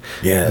 Yeah.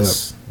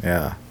 Yes.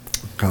 Yeah.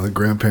 How the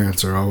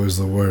grandparents are always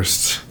the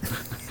worst.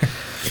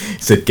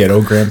 Is it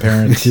ghetto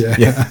grandparents?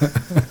 Yeah.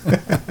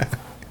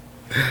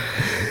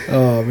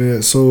 Oh,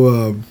 man.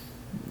 So,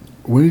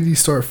 when did he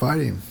start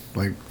fighting?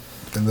 Like,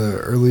 in the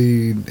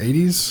early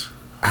 80s?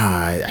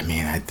 I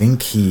mean, I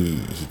think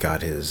he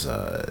got his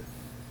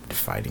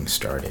fighting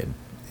started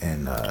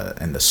in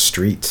the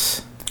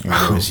streets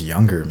when he was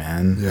younger,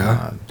 man.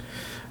 Yeah.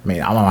 I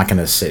mean, I'm not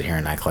gonna sit here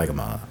and act like I'm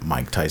a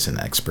Mike Tyson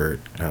expert.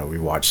 We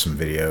watched some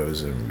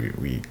videos and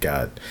we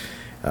got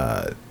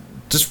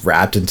just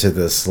wrapped into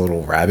this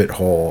little rabbit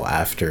hole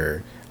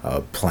after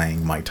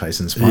playing Mike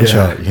Tyson's Punch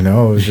Out. You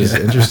know, it was just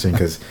interesting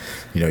because,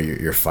 you know,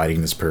 you're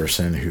fighting this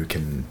person who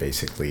can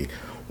basically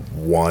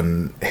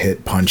one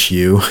hit punch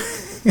you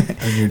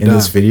in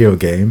this video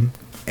game,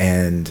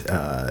 and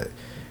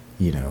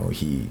you know,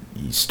 he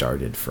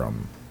started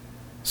from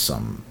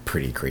some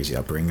pretty crazy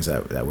upbringings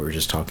that we were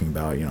just talking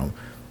about. You know,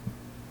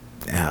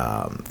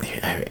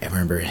 I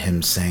remember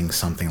him saying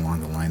something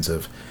along the lines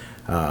of,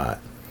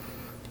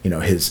 you know,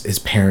 his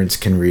parents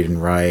can read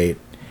and write,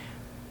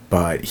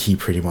 but he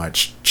pretty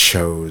much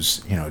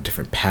chose, you know, a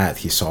different path.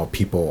 He saw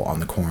people on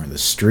the corner of the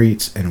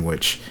streets in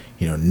which,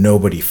 you know,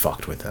 nobody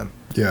fucked with him.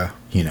 Yeah.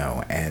 You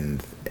know,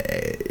 and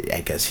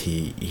I guess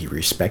he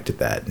respected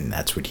that, and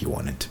that's what he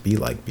wanted to be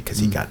like, because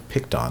he got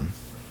picked on,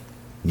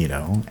 you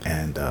know,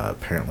 and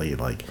apparently,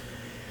 like,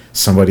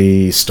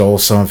 somebody stole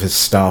some of his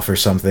stuff or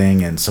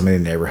something, and somebody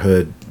in the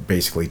neighborhood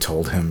basically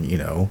told him, you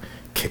know,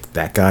 kick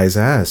that guy's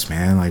ass,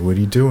 man. Like, what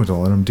are you doing?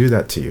 Don't let him do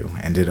that to you.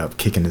 Ended up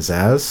kicking his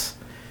ass.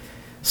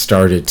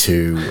 Started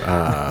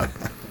to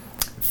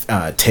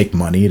take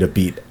money to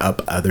beat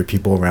up other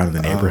people around in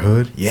the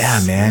neighborhood.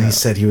 Yeah, man. He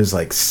said he was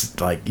like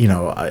you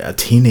know, a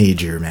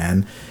teenager,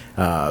 man,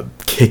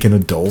 kicking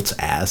adults'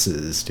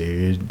 asses,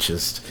 dude.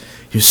 Just,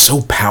 he was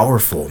so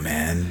powerful,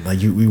 man.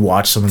 Like, we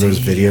watched some of those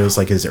videos,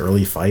 like his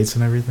early fights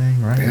and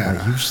everything, right? Yeah.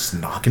 Like, he was just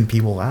knocking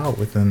people out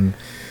within,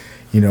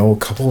 you know, a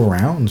couple of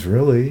rounds,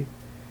 really.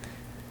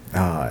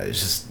 It's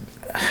just,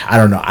 I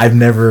don't know. I've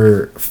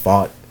never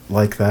fought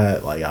like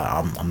that. Like,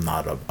 I'm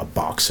not a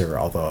boxer,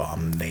 although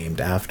I'm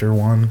named after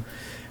one.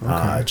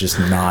 Okay. Just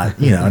not,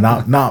 you know,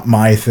 not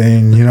my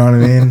thing, you know what I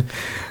mean?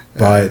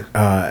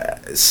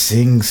 But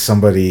seeing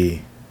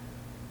somebody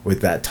with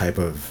that type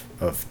of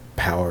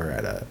power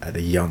at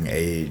a young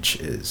age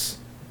is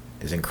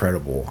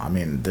incredible. I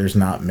mean, there's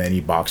not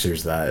many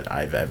boxers that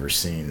I've ever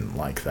seen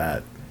like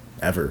that,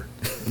 ever.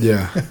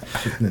 Yeah.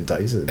 Than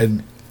Tyson.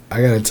 And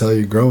I gotta tell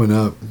you, growing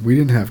up, we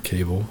didn't have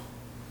cable.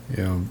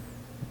 You know,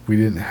 we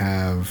didn't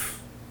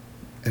have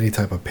any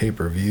type of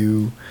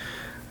pay-per-view.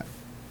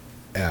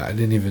 I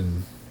didn't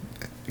even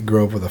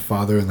grow up with a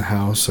father in the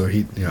house, so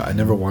he, you know, I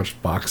never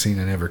watched boxing.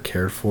 I never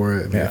cared for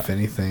it. I mean, if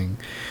anything,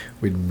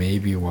 we'd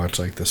maybe watch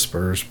like the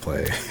Spurs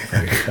play,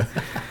 like,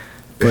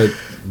 but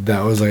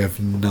that was like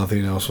if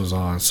nothing else was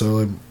on.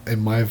 So in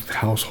my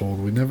household,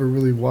 we never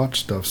really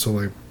watched stuff. So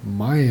like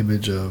my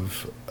image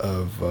of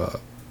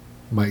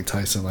Mike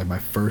Tyson, like my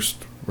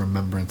first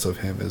remembrance of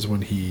him is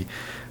when he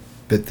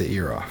bit the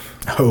ear off.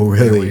 Oh,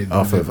 really?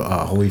 Off of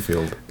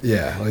Holyfield.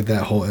 Yeah, like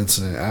that whole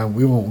incident.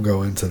 We won't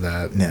go into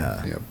that.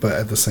 Yeah. You know, but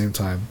at the same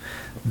time,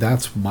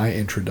 that's my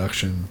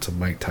introduction to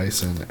Mike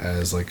Tyson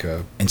as like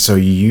a... And so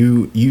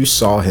you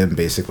saw him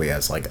basically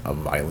as like a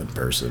violent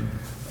person.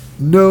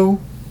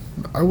 No,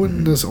 I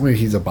wouldn't necessarily... I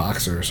mean, he's a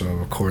boxer, so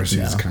of course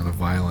he's kind of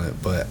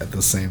violent, but at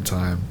the same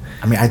time...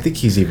 I mean, I think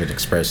he's even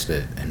expressed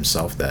it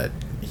himself that,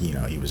 you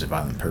know, he was a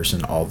violent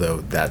person, although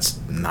that's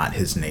not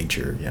his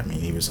nature. I mean,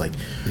 he was like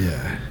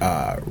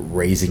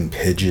raising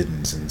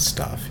pigeons and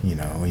stuff, you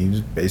know. He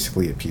was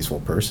basically a peaceful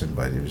person,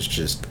 but it was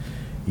just,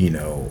 you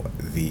know,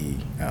 the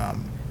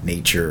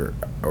nature,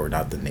 or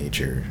not the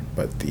nature,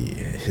 but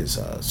his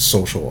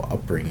social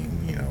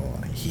upbringing, you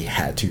know, he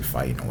had to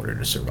fight in order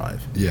to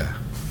survive. Yeah.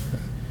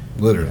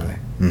 Literally.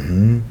 You know?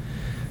 Mm-hmm.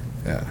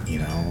 Yeah. You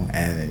know,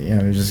 and, you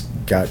know,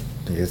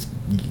 you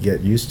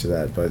get used to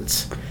that,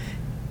 but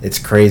it's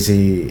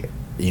crazy,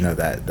 you know,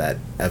 that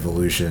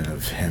evolution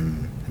of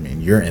him. I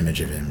mean, your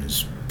image of him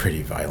is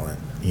pretty violent,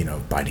 you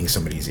know, biting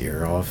somebody's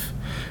ear off.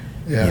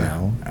 Yeah. You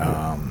know?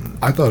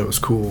 I thought it was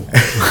cool.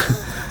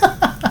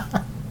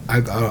 I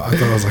thought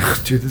I was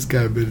like, dude, this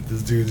guy bit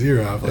this dude's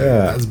ear off. Like,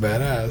 that's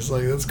badass.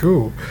 Like, that's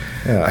cool.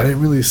 Yeah. I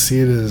didn't really see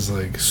it as,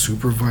 like,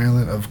 super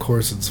violent. Of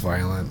course it's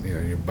violent. You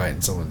know, you're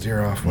biting someone's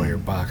ear off while you're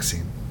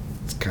boxing.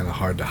 It's kind of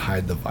hard to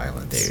hide the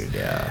violence. Dude,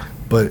 yeah.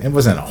 But it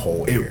wasn't a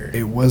whole ear.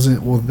 It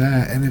wasn't, well,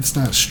 that, and it's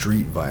not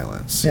street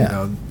violence. Yeah. You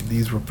know,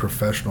 these were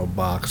professional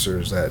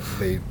boxers that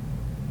they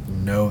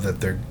know that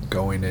they're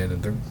going in,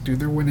 and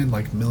they're winning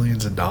like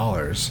millions of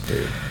dollars.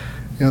 Dude.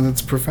 You know,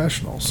 that's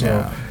professional.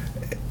 So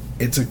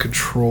it's a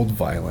controlled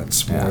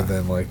violence more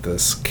than like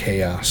this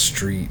chaos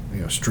street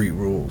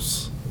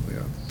rules. You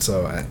know,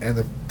 so,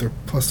 and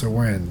they're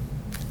wearing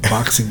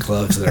boxing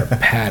gloves that are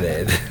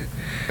padded.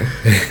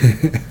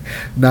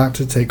 Not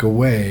to take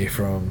away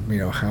from, you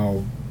know,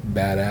 how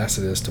badass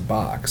it is to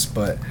box,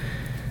 but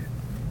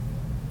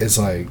it's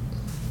like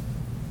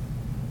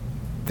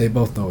they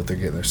both know what they're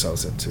getting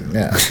themselves into.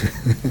 Yeah.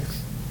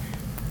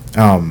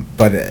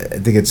 But I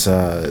think it's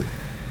you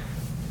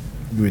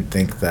would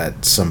think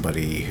that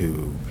somebody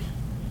who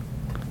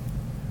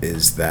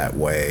is that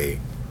way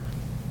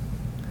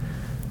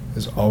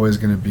is always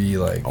going to be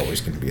like...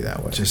 Always going to be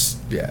that way. Just,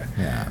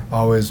 yeah.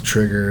 Always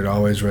triggered,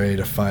 always ready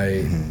to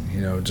fight. Mm-hmm.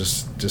 You know,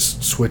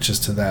 just switches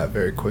to that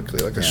very quickly,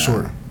 like a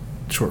short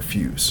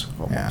fuse,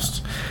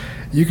 almost. Yeah.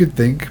 You could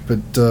think, but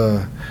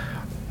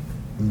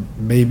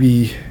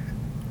maybe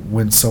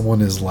when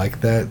someone is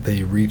like that,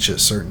 they reach a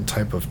certain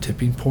type of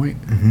tipping point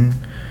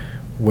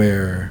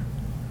where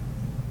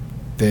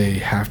they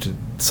have to,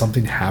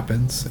 something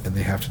happens and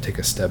they have to take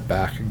a step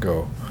back and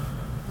go,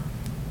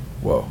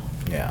 whoa,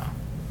 Yeah.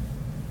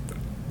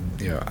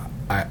 you know,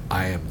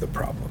 I am the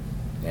problem.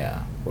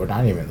 Yeah. Well,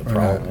 not even the Or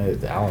problem.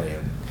 not. I don't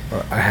even.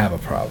 Or I have a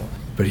problem.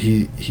 But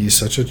he's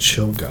such a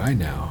chill guy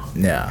now.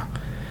 Yeah.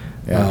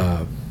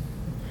 Yeah.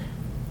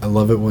 I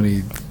love it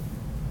when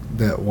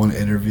that one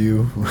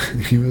interview,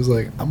 he was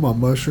like, I'm on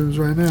mushrooms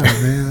right now,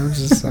 man.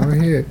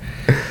 I'm here.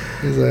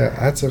 He's like,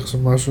 I took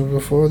some mushrooms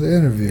before the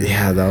interview.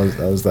 Yeah, that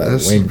was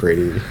that Wayne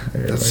Brady.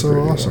 That's so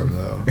awesome,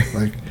 though.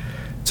 Like,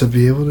 to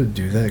be able to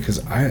do that,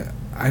 because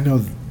I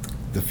know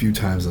the few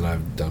times that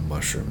I've done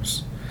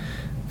mushrooms,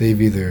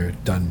 they've either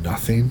done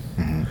nothing,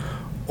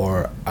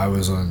 or I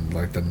was on,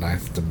 like, the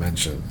 9th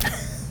dimension,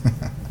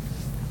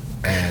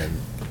 and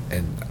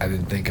I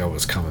didn't think I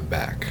was coming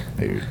back.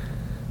 Dude.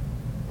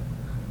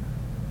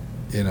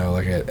 You know,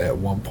 like, at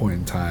one point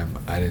in time,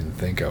 I didn't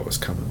think I was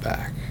coming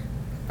back.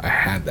 I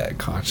had that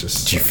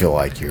conscious... Did you feel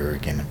like you were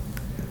gonna,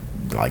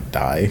 like,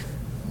 die?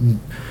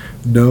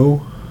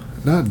 No,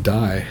 not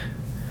die,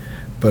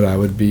 but I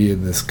would be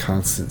in this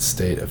constant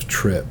state of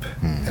trip,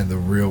 and the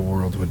real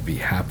world would be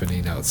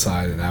happening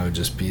outside, and I would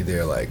just be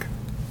there, like...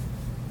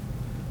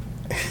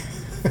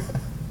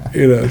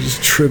 you know,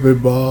 just tripping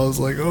balls,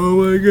 like,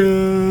 oh my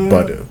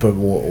god. But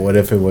what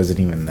if it wasn't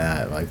even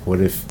that? Like,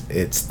 what if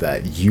it's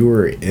that you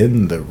were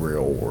in the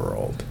real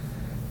world,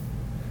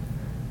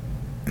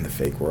 and the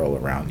fake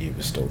world around you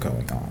was still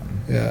going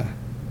on? Yeah.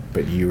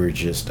 But you were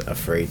just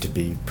afraid to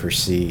be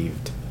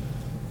perceived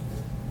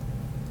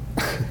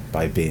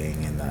by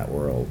being in that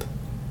world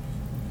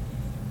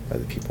by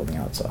the people on the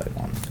outside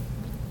one.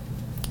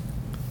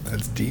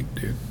 That's deep,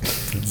 dude.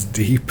 That's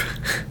deep.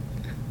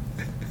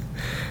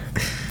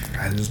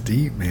 That is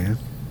deep, man.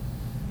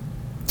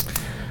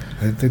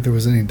 I didn't think there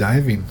was any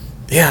diving.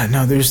 Yeah,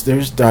 no, there's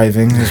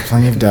diving. There's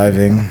plenty of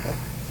diving.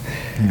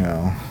 You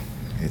know,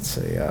 it's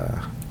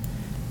a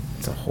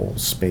whole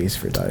space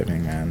for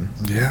diving, man.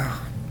 Yeah.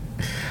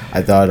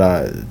 I thought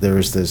there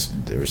was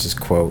this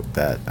quote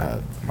that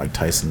Mike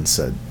Tyson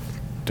said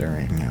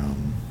during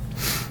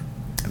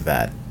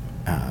that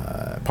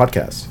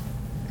podcast,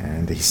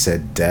 and he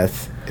said,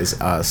 "Death is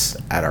us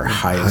at our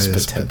highest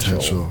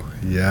potential."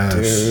 Yes.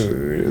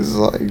 Dude, it's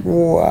like,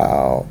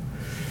 wow.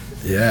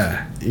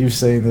 Yeah. You're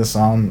saying this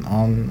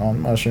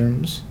on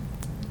mushrooms.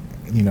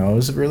 You know, it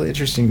was really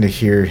interesting to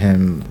hear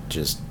him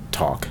just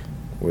talk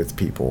with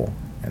people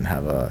and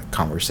have a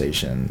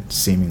conversation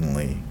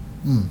seemingly,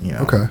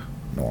 Okay.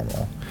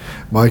 normal.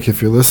 Mike,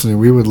 if you're listening,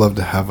 we would love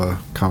to have a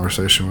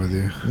conversation with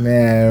you.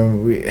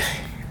 Man,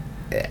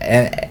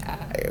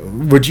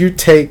 would you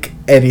take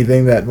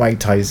anything that Mike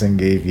Tyson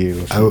gave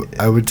you?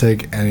 I would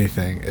take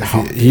anything. If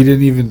he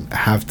didn't even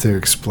have to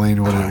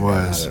explain what it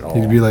was. Not at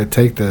all. He'd be like,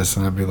 take this,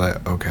 and I'd be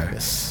like, okay.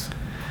 Yes.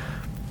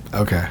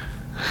 Okay.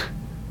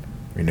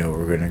 We know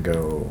we're going to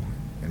go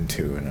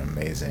into an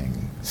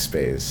amazing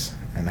space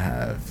and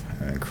have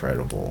an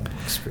incredible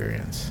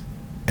experience.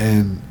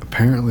 And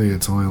apparently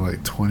it's only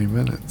like 20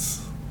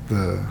 minutes.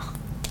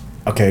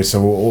 Okay,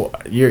 so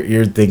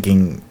you're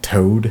thinking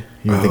Toad?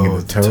 You're thinking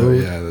the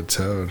Toad? Yeah, the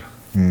Toad.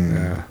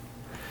 Yeah.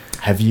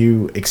 Have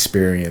you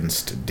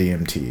experienced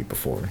DMT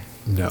before?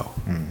 No.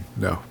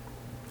 No.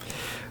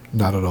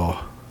 Not at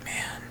all.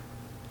 Man.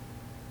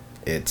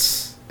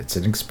 It's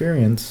an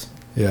experience.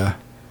 Yeah.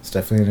 It's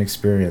definitely an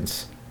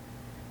experience.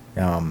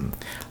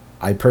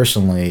 I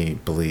personally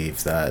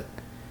believe that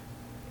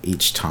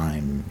each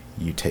time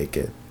you take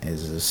it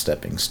is a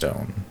stepping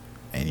stone,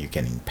 and you're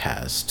getting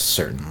past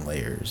certain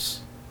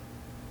layers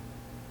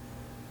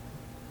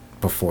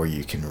before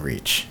you can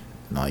reach,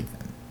 like,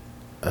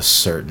 a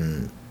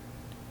certain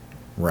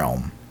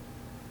realm,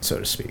 so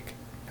to speak.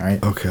 All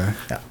right? Okay.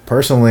 Yeah.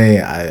 Personally,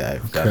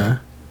 I've done Okay. it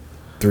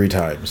 3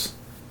 times.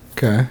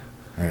 Okay.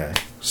 Okay.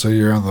 So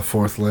you're on the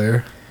 4th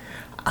layer?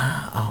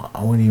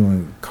 I wouldn't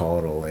even call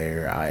it a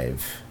layer.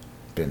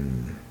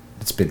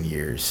 It's been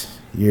years.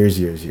 Years.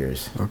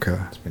 Okay.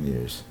 It's been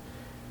years.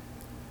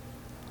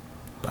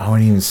 I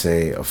wouldn't even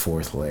say a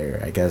 4th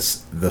layer. I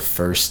guess the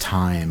first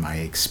time I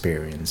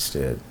experienced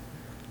it,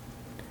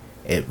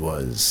 it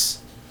was...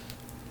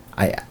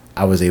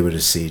 I was able to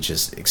see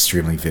just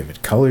extremely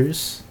vivid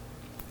colors,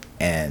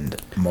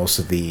 and most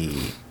of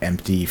the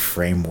empty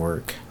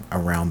framework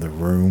around the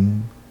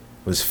room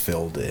was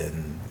filled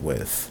in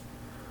with,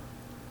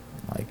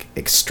 like,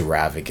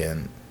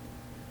 extravagant,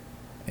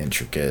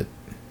 intricate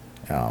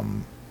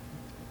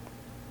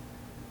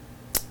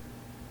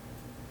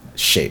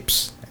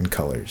shapes and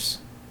colors.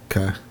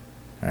 Okay.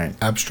 All right.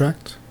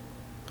 Abstract?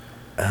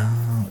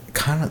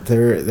 Kind of.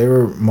 They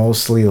were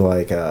mostly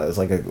like it's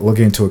like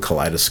looking into a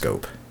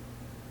kaleidoscope.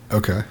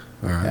 Okay.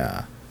 All right.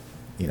 Yeah.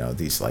 You know,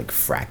 these like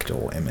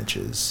fractal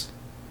images.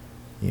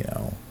 You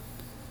know.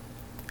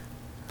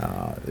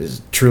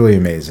 It's truly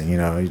amazing. You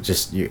know,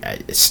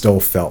 it still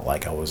felt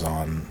like I was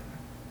on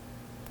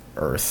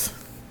Earth,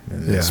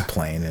 in this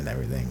plane and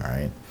everything,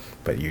 right?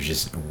 But you're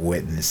just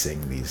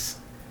witnessing these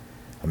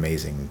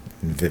amazing,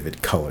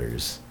 vivid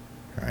colors,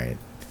 right?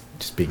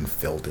 Just being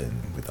filled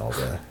in with all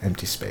the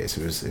empty space.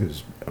 It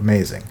was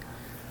amazing.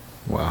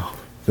 Wow.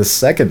 The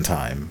second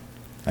time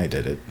I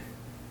did it,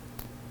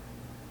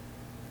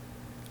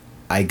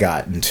 I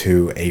got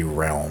into a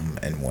realm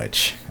in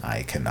which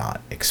I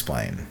cannot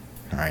explain.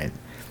 All right.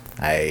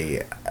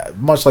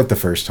 Much like the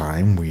first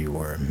time, we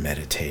were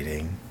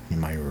meditating in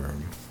my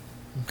room.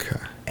 Okay.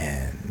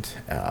 And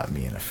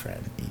me and a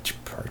friend each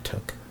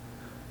partook.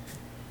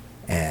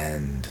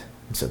 And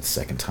so the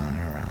second time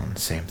around,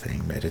 same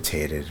thing,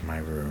 meditated in my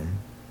room.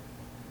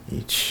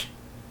 Each,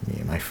 me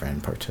and my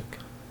friend partook.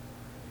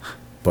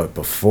 But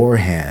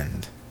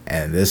beforehand,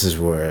 and this is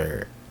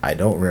where I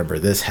don't remember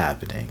this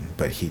happening,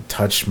 but he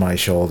touched my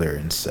shoulder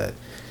and said,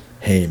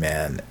 "Hey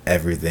man,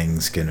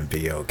 everything's gonna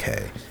be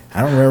okay."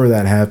 I don't remember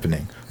that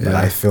happening, but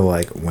I feel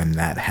like when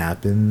that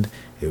happened,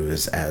 it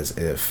was as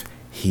if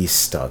he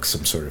stuck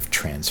some sort of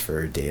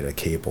transfer data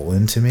cable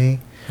into me,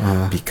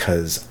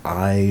 because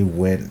I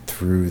went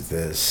through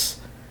this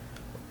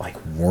like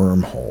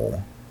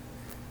wormhole,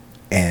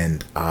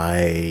 and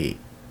I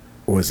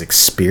was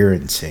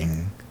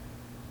experiencing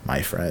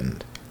my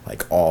friend,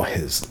 like all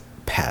his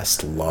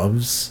past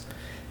loves,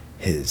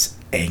 his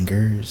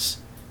angers,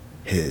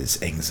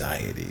 his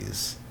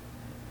anxieties,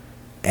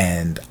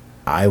 and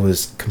I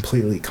was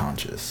completely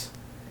conscious.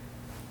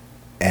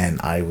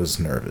 And I was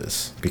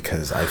nervous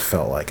because I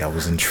felt like I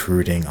was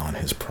intruding on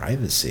his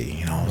privacy.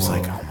 You know, I was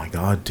like, oh my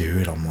God,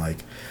 dude. I'm like,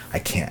 I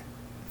can't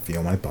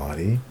feel my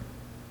body.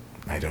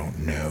 I don't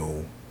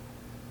know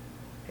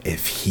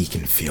if he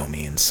can feel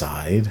me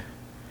inside.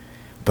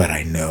 But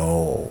I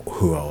know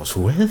who I was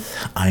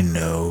with. I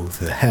know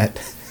that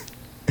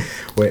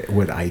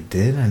what I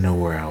did. I know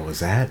where I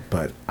was at.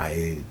 But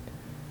I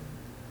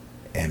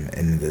am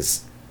in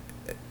this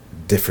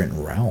different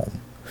realm.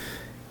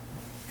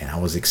 And I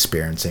was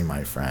experiencing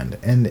my friend,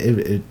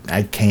 and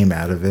I came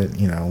out of it,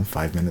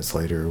 5 minutes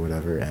later or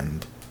whatever,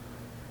 and,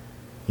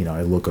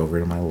 I look over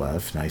to my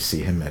left, and I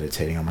see him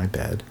meditating on my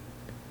bed.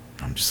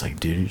 I'm just like,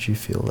 dude, did you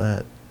feel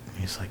that? And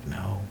he's like,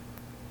 no.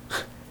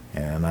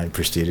 And I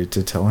proceeded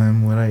to tell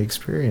him what I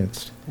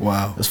experienced.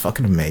 Wow. It was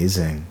fucking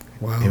amazing.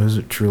 Wow. It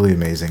was truly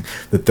amazing.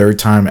 The third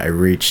time I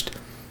reached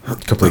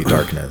complete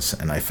darkness,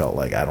 and I felt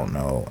like, I don't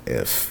know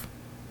if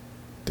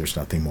there's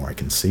nothing more I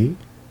can see.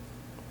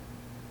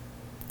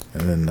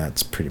 And then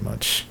that's pretty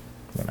much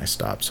when I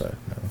stopped. So,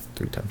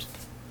 3 times.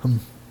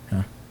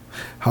 Yeah.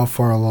 How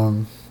far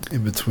along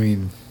in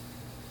between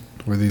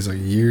were these, like,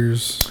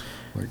 years?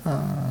 Like,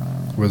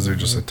 was there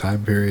just a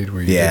time period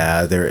where you?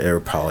 Yeah, there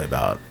were probably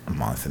about a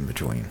month in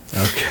between.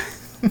 Okay.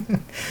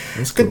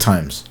 That's Good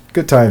times.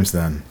 Good times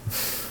then.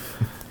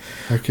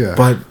 Heck yeah.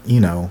 But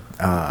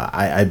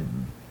I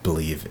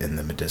believe in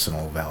the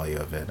medicinal value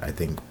of it. I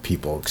think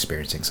people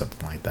experiencing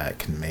something like that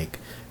can make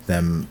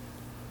them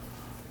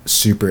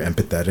super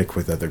empathetic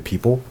with other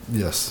people.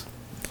 Yes.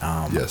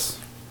 Yes.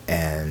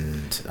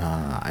 And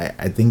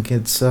I think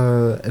it's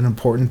an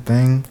important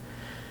thing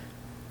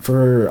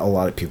for a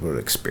lot of people to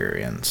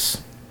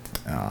experience.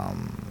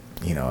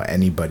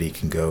 Anybody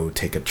can go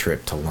take a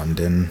trip to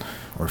London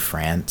or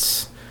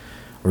France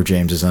or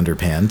James's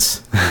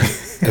Underpants.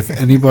 If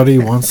anybody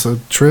wants a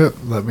trip,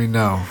 let me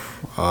know.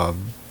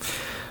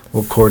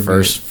 We'll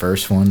coordinate.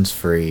 First one's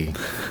free.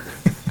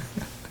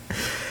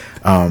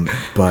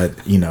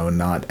 But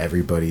not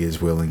everybody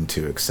is willing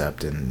to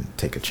accept and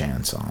take a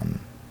chance on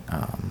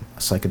a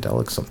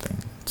psychedelic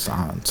something. It's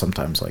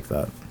sometimes like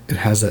that. It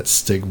has that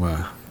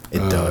stigma.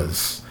 It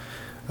does.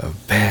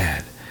 Of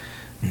bad.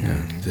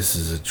 This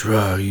is a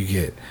drug. You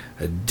get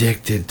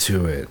addicted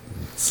to it.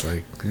 It's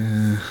like,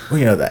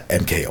 Well, that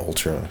MK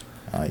Ultra,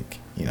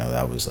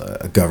 that was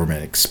a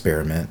government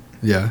experiment.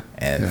 Yeah.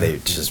 And they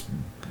just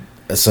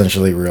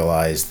essentially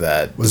realized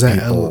that was that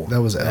LSD?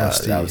 That was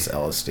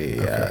LSD.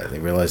 Okay. Yeah, they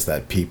realized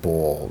that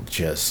people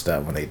just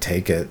when they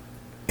take it,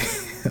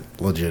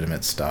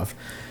 legitimate stuff,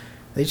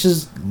 they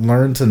just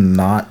learn to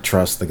not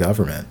trust the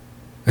government.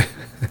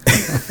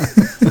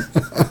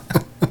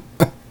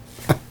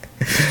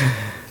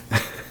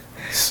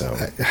 So,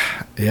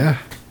 yeah.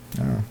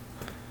 Yeah.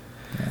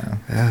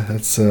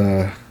 That's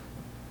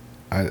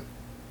I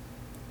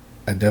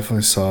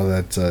definitely saw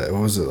that.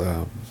 What was it?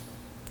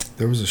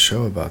 There was a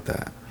show about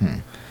that.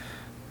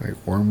 Like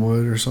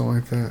Wormwood or something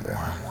like that.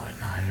 Wormwood,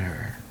 I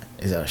never.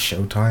 Is that a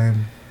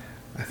Showtime?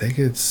 I think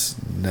it's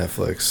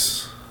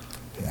Netflix.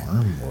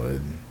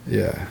 Wormwood.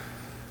 Yeah.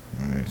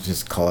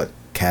 Just call it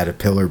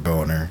Caterpillar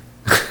Boner.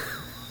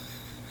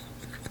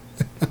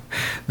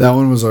 That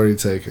one was already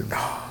taken.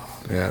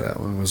 Yeah, that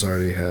one was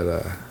already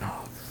had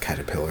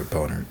Caterpillar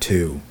Boner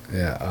 2.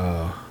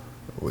 Yeah.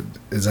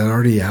 Is that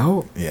already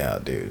out? Yeah,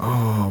 dude.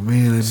 Oh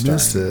man, I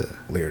missed it.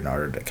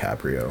 Leonardo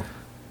DiCaprio.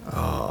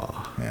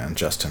 Oh. Yeah, and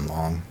Justin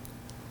Long.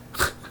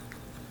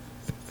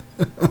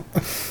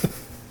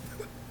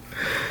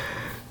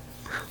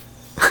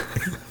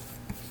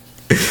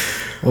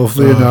 Well, if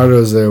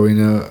Leonardo's there, we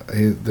know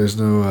there's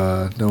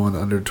no one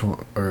under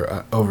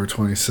or over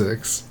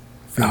 26.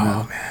 Female.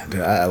 Oh man,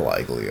 dude, I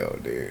like Leo,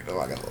 dude. I'm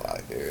not gonna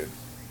lie, dude.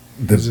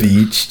 The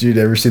Beach, dude.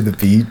 Ever seen The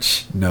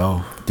Beach?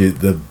 No, dude.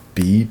 The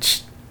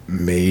Beach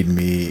made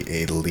me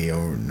a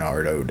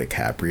Leonardo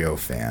DiCaprio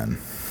fan.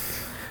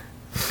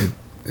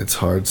 it's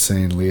hard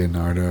saying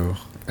Leonardo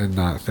and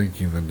not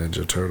thinking the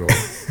Ninja Turtle.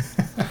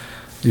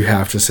 You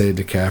have to say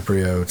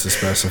DiCaprio to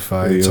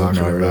specify talking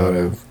about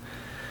him.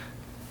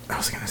 I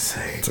was gonna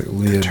say it's like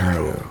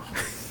Leonardo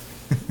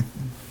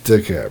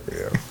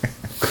DiCaprio.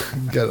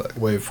 Gotta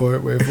wait for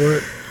it.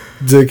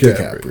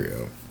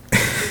 DiCaprio.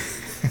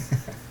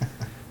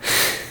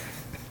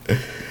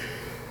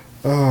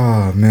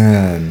 Oh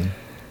man.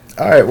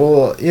 All right.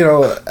 Well,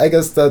 I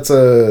guess that's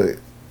a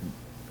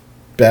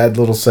bad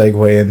little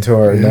segue into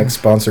our next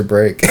sponsor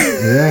break.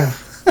 Yeah.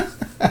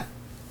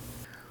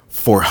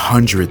 For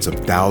hundreds of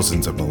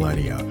thousands of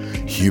millennia,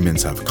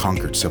 humans have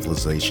conquered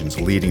civilizations,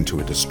 leading to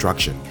a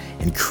destruction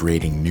and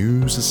creating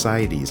new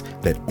societies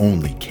that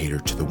only cater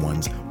to the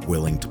ones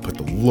willing to put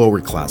the lower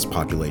class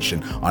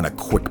population on a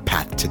quick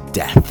path to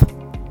death.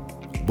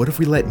 What if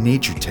we let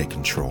nature take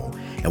control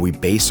and we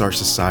base our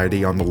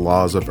society on the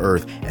laws of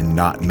Earth and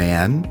not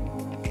man?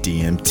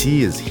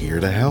 DMT is here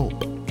to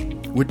help.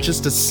 With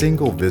just a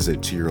single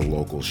visit to your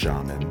local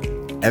shaman,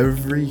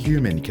 every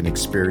human can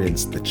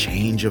experience the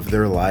change of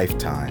their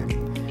lifetime.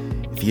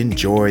 If you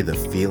enjoy the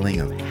feeling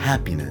of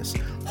happiness,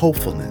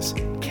 hopefulness,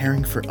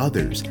 caring for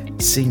others,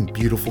 seeing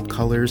beautiful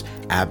colors,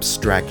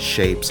 abstract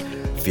shapes,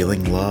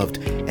 feeling loved,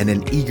 and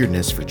an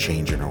eagerness for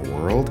change in our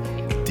world,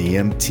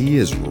 DMT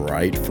is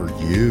right for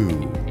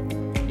you.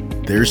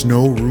 There's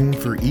no room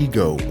for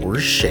ego or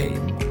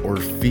shame or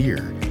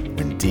fear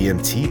when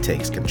DMT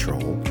takes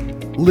control.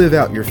 Live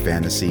out your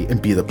fantasy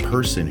and be the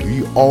person who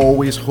you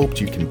always hoped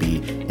you can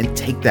be, and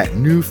take that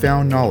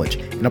newfound knowledge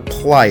and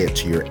apply it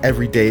to your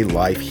everyday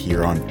life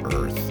here on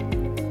Earth.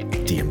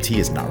 DMT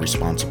is not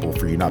responsible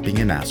for you not being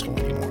an asshole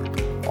anymore.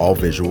 All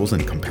visuals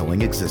and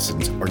compelling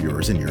existence are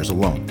yours and yours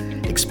alone.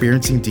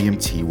 Experiencing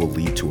DMT will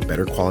lead to a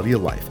better quality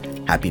of life,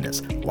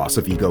 happiness, loss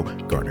of ego,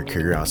 garner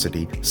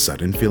curiosity,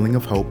 sudden feeling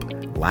of hope,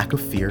 lack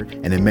of fear,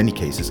 and in many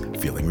cases,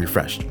 feeling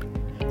refreshed.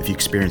 If you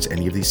experience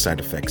any of these side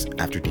effects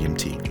after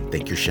DMT,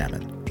 thank your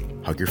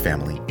shaman, hug your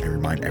family, and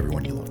remind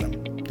everyone you love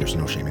them. There's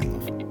no shame in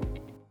love.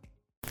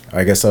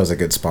 I guess that was a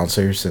good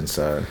sponsor since,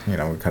 we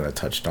kind of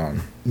touched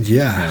on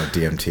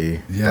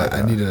DMT. Yeah, but,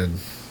 I need to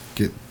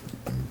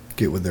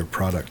get with their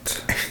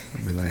product.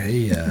 Be like,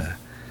 hey,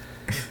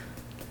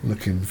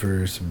 looking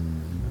for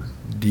some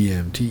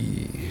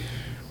DMT.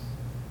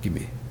 Give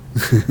me.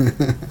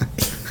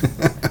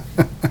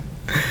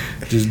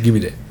 Just give me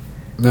that.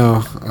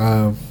 No,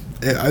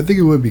 I think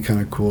it would be kind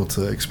of cool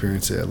to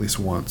experience it at least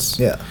once.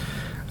 Yeah.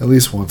 At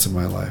least once in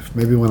my life.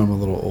 Maybe when I'm a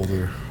little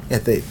older. Yeah,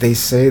 they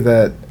say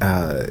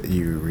that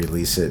you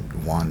release it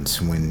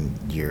once when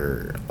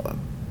you're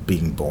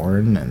being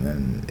born, and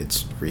then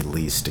it's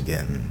released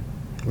again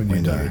when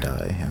you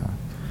die. Yeah.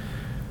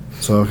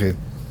 So okay,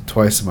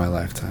 twice in my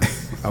lifetime.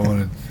 I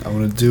want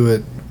to do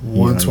it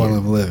once while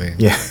I'm living.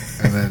 Yeah.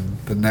 And then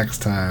the next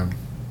time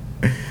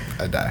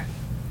I die.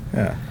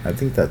 Yeah, I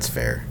think that's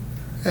fair.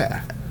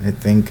 Yeah. I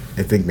think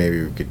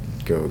maybe we could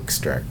go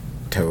extract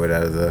toad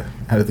out of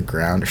the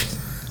ground or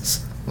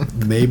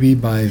something. Maybe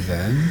by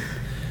then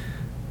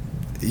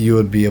you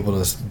would be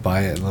able to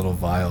buy it in little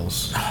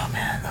vials. Oh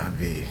man,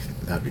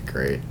 that'd be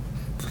great.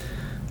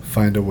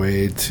 Find a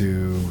way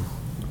to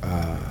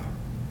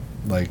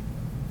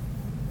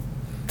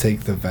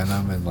take the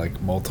venom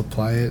and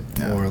multiply it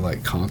or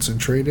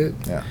concentrate it.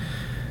 Yeah.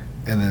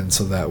 And then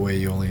so that way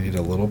you only need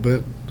a little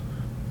bit,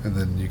 and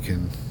then you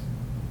can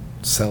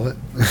sell it.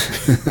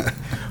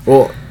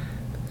 Well,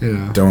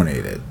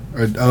 donate it.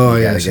 Or, you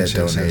gotta get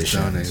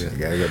donations. You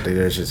gotta get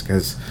donations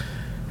because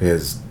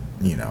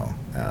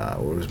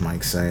what was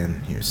Mike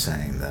saying? He was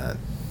saying that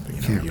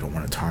you don't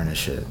want to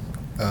tarnish it.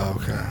 Oh,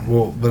 okay.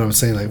 Well, but I'm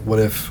saying what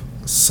if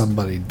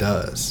somebody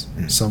does?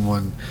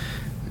 Someone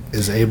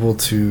is able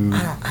to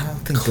I don't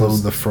think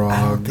clone the frogs.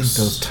 I don't think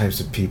those types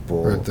of people.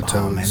 Or the toads.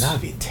 Oh man, that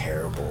would be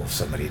terrible if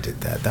somebody did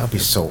that. That would be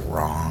so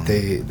wrong.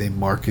 They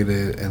market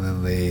it and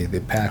then they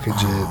package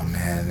it. Oh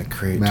man, they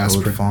create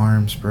toad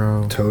farms,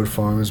 bro. Toad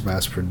farms,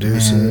 mass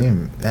produce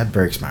it. That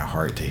breaks my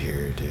heart to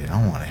hear, dude.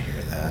 I don't want to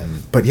hear that.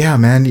 But yeah,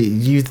 man,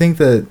 you think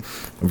that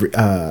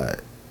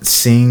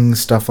seeing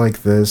stuff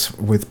like this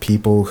with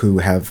people who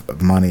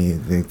have money,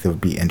 they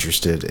would be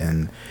interested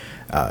in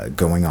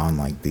going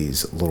on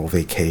these little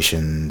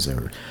vacations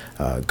or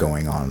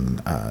going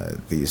on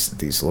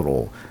these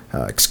little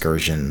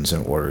excursions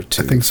in order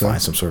to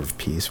find some sort of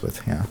peace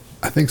with. Yeah,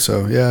 I think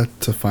so. Yeah,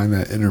 to find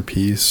that inner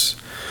peace,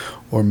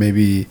 or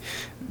maybe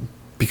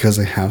because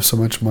they have so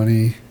much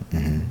money,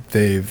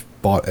 they've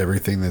bought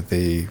everything that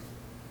they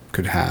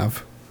could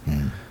have,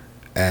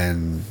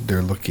 and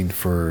they're looking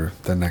for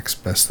the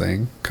next best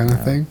thing, kind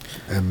of thing.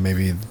 And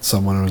maybe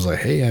someone was like,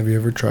 "Hey, have you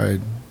ever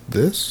tried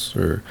this?"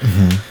 Or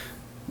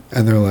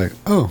and they're like,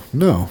 "Oh,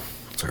 no."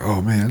 It's like,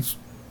 "Oh, man, it's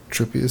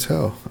trippy as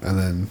hell." And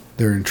then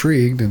they're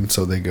intrigued, and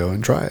so they go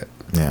and try it.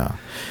 Yeah.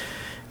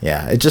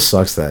 Yeah, it just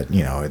sucks that,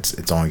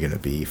 it's only going to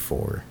be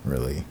for,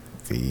 really,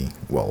 the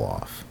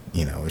well-off.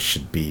 It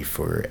should be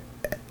for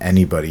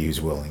anybody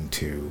who's willing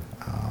to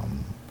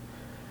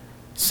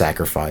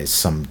sacrifice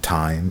some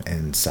time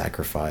and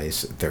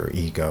sacrifice their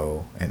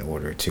ego in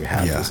order to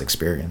have this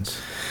experience.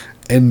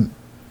 And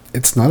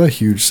it's not a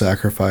huge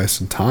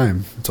sacrifice in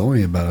time. It's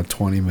only about a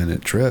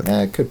 20-minute trip.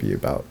 Yeah, it could be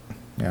about,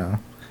 yeah,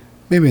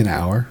 maybe an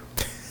hour.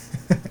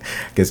 I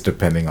guess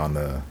depending on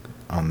the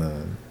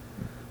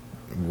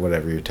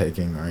whatever you're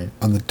taking, right?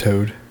 On the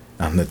toad.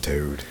 On the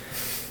toad.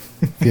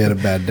 If you had a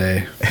bad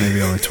day,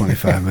 maybe only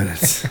 25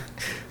 minutes.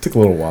 Took a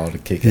little while to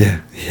kick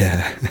in.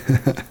 Yeah.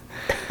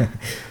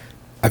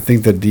 I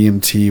think the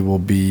DMT will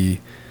be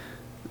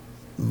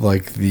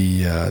like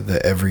the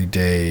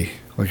everyday,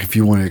 like if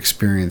you want to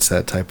experience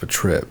that type of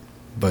trip,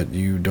 but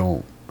you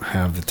don't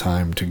have the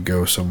time to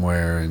go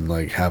somewhere and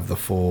like have the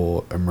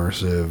full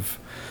immersive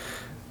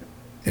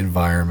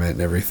environment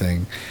and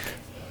everything.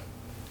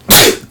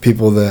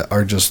 People that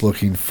are just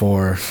looking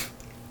for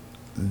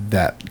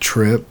that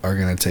trip are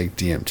going to take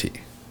DMT.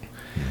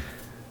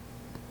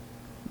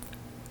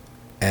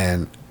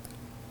 And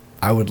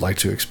I would like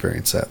to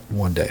experience that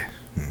one day.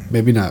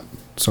 Maybe not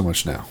so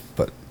much now,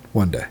 but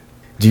one day.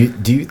 Do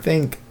you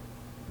think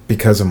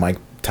because of Mike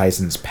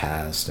Tyson's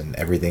past and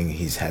everything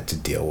he's had to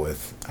deal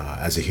with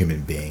as a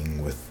human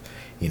being, with,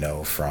 you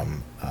know,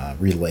 from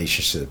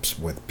relationships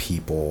with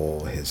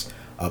people, his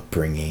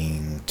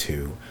upbringing,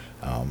 to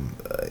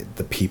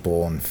the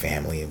people and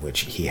family in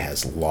which he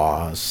has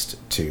lost,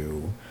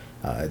 to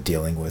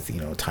dealing with,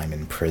 you know, time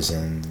in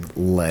prison,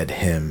 led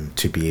him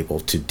to be able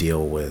to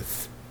deal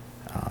with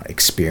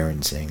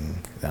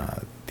experiencing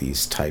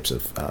these types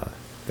of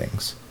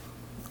things?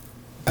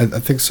 I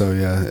think so,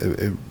 yeah.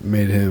 It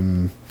made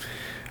him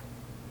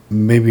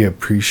maybe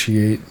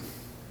appreciate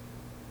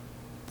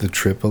the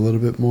trip a little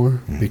bit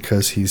more,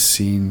 because he's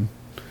seen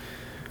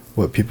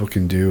what people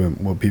can do and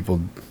what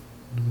people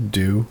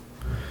do,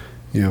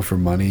 you know, for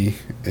money,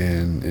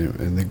 and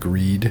the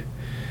greed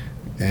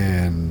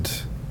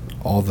and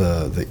all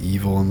the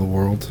evil in the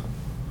world.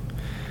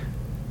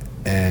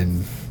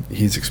 And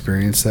he's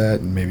experienced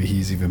that, and maybe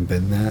he's even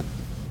been that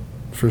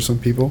for some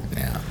people.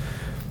 Yeah.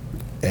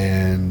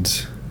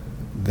 And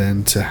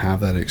then to have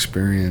that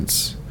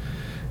experience,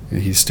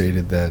 he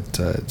stated that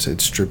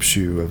it strips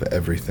you of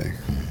everything.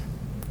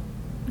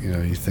 You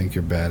know, you think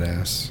you're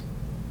badass,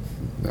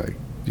 like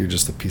you're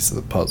just a piece of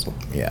the puzzle.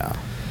 Yeah.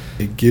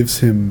 It gives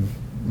him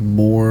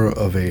more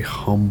of a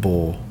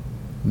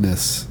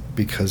humbleness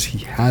because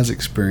he has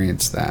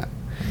experienced that.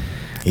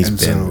 He's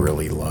been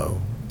really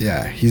low.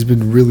 Yeah, he's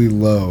been really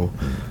low.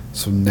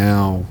 So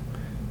now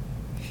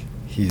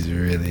he's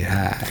really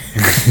high.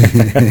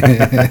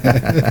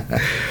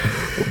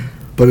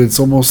 But it's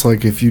almost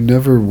like if you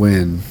never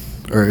win,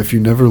 or if you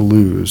never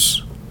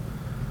lose,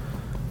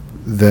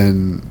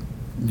 then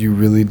you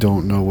really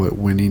don't know what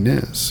winning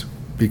is,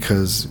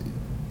 because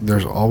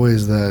there's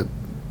always that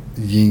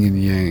yin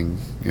and yang.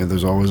 You know,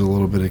 there's always a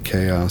little bit of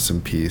chaos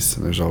and peace,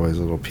 and there's always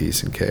a little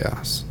peace and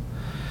chaos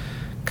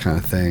kind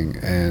of thing.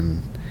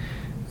 And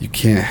you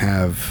can't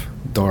have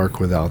dark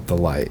without the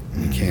light.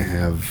 You can't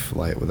have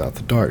light without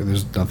the dark.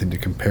 There's nothing to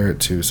compare it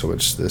to, so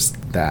it's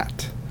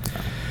that.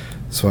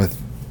 So I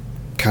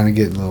kind of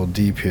getting a little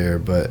deep here,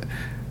 but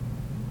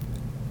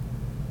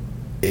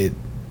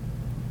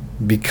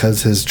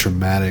because his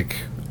traumatic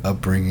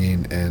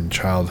upbringing and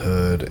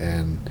childhood,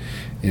 and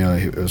you know,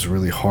 it was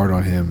really hard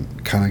on him,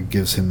 kind of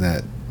gives him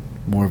that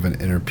more of an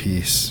inner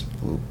peace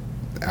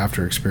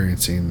after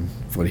experiencing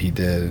what he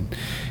did. And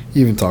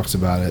he even talks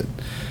about it,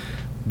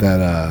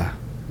 that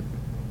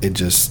it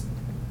just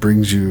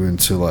brings you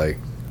into like,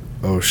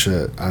 oh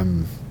shit,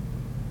 I'm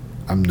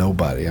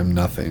nobody, I'm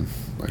nothing,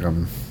 like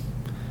I'm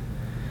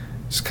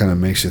just kind of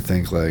makes you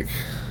think like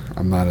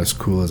I'm not as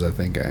cool as I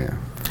think I am.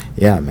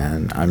 Yeah,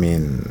 man. I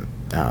mean,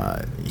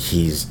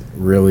 he's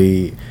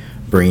really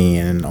bringing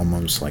in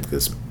almost like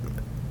this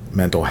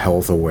mental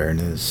health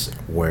awareness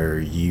where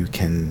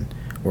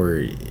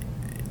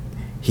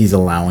he's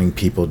allowing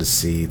people to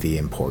see the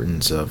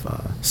importance of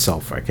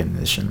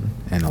self-recognition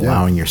and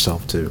allowing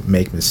yourself to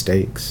make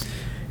mistakes,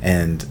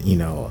 and you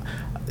know,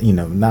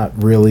 not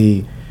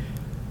really,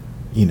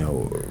 you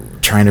know,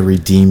 trying to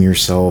redeem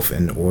yourself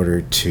in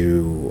order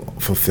to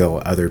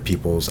fulfill other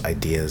people's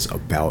ideas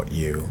about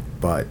you,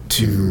 but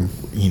to,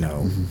 you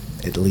know,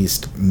 at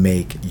least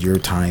make your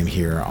time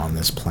here on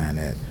this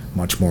planet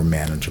much more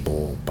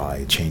manageable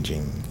by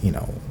changing, you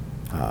know,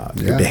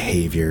 your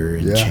behavior,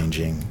 and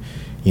changing,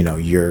 you know,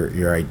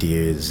 your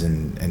ideas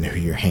and who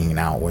you're hanging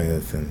out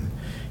with, and,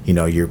 you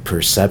know, your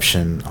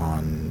perception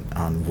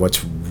on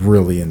what's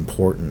really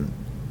important,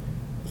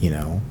 you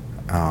know.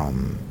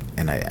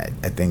 And I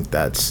think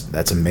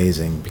that's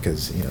amazing,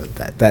 because, you know,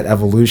 that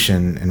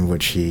evolution in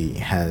which he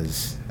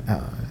has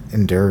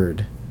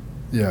endured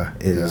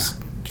is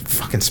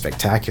fucking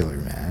spectacular,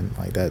 man.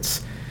 Like,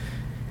 that's,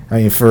 I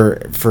mean,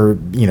 for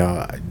you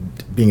know,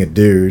 being a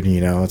dude,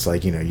 you know, it's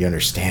like, you know, you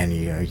understand,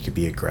 you know, you could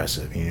be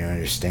aggressive, you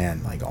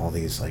understand like all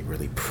these like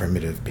really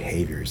primitive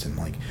behaviors, and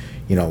like,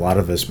 you know, a lot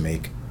of us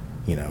make,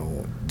 you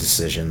know,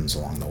 decisions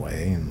along the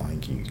way, and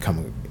like you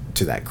come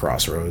to that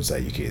crossroads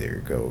that you could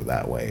either go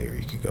that way or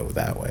you could go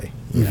that way,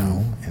 you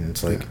know, and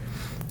it's like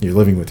you're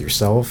living with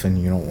yourself, and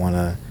you don't want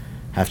to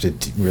have to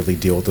really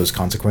deal with those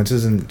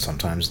consequences, and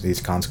sometimes these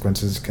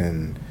consequences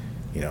can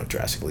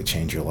drastically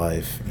change your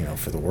life,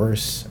 for the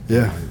worse.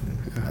 Yeah.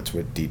 And that's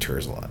what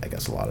deters a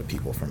lot of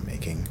people from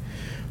making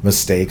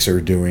mistakes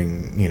or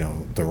doing,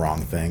 the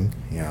wrong thing,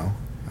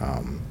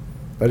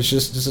 but it's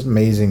just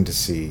amazing to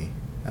see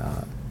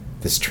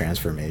this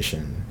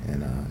transformation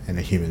in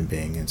a human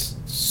being. It's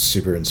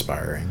super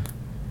inspiring.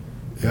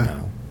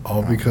 Yeah.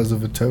 All because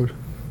of a toad.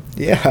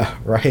 Yeah,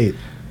 right.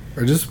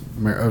 Or just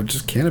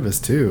cannabis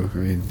too. I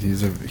mean,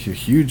 he's a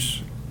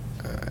huge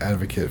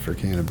advocate for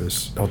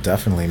cannabis. Oh,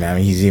 definitely, man. I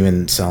mean, he's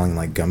even selling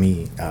like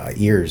gummy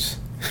ears.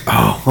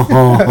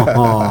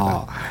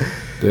 Oh,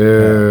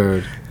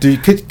 dude.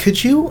 Dude,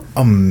 could you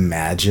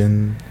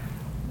imagine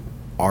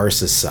our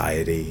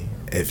society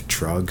if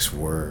drugs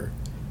were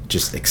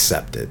just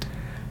accepted?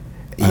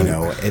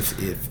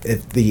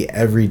 If the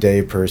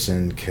everyday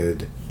person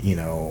could,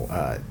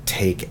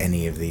 take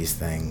any of these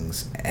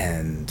things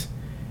and,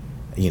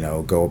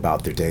 go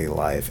about their daily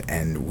life,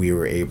 and we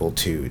were able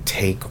to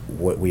take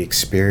what we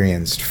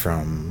experienced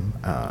from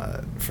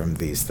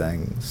these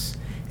things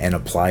and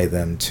apply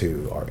them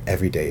to our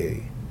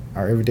everyday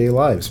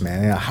lives,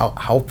 man.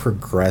 How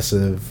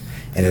progressive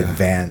and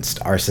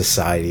advanced our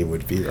society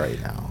would be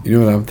right now. You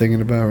know what I'm thinking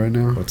about right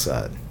now? What's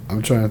that?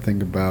 I'm trying to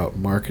think about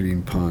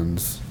marketing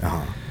puns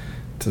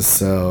to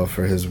sell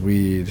for his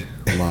weed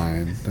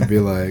line. I'd be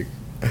like,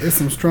 it's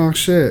some strong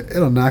shit.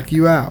 It'll knock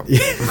you out.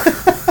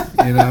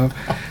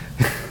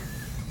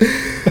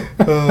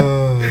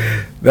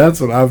 That's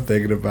what I'm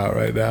thinking about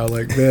right now.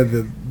 Like,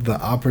 man, the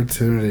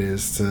opportunity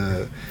is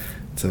to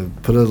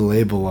put a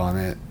label on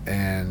it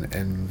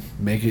and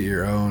make it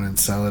your own and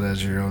sell it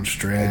as your own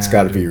strand. It's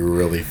got to be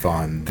really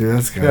fun. Dude,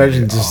 that's got to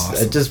be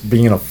awesome. Just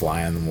being a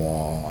fly on the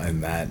wall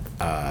in that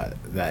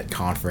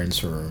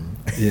conference room.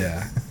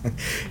 Yeah.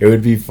 It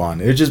would be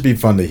fun. It would just be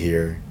fun to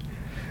hear.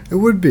 It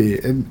would be.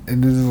 And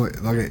then,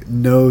 like,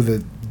 know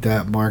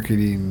that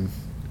marketing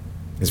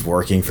is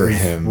working for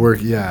him.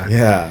 Yeah.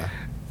 Yeah.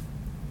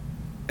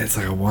 It's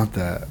like, I want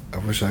that. I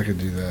wish I could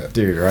do that.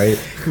 Dude, right?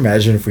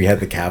 Imagine if we had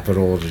the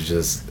capital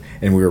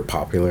and we were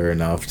popular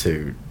enough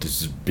to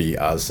just be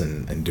us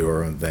and do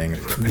our own thing.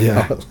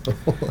 Yeah.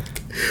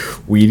 Like,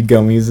 weed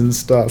gummies and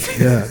stuff.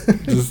 Yeah.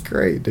 Just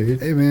great, dude.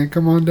 Hey, man,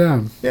 come on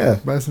down. Yeah.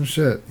 Buy some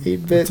shit.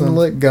 Eat bit and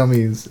lick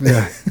gummies.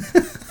 Yeah.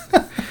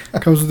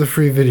 Comes with a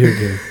free video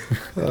game.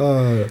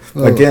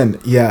 Again,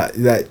 yeah,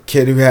 that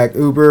kid who hacked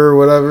Uber or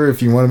whatever,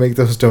 if you want to make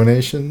those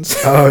donations.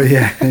 Oh,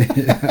 yeah.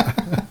 Yeah.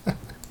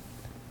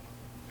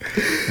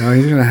 No,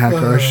 he's going to hack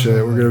our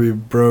shit. We're going to be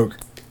broke.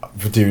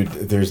 Dude,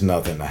 there's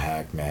nothing to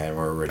hack, man.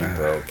 We're already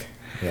broke.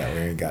 Yeah,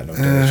 we ain't got no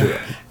donation.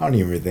 I don't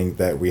even think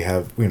that we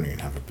don't even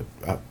have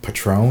a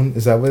Patron.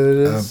 Is that what it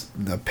is?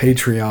 A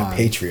Patreon. A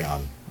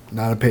Patreon.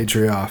 Not a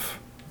Patreon-off.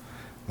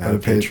 Not a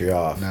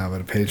Patreon. No,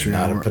 but a Patreon.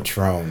 Not a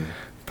Patron.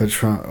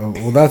 Patron. Oh,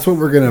 well, that's what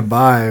we're gonna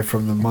buy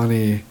from the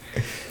money.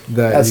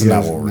 That's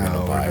not what we're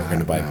gonna buy. We're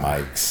gonna buy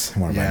mics. I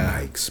want to buy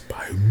mics.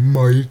 Buy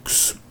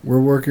mics.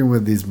 We're working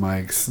with these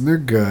mics, and they're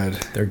good.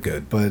 They're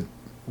good, but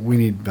we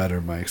need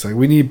better mics. Like,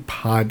 we need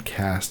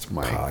podcast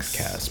mics.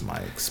 Podcast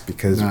mics,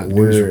 because not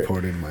news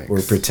reporting mics.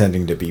 We're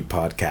pretending to be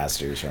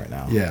podcasters right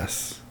now.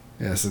 Yes.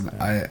 And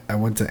I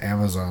went to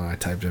Amazon and I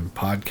typed in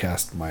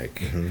podcast mic.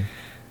 Mm-hmm.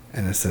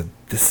 And it said,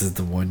 this is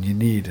the one you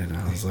need. And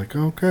I was like,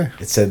 okay.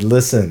 It said,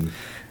 listen.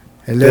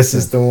 Hey, listen. This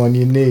is the one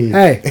you need.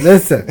 Hey,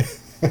 listen.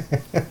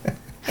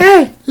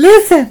 Hey,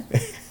 listen.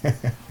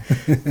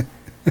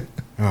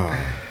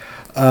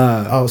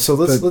 So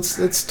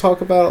let's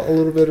talk about a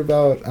little bit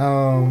about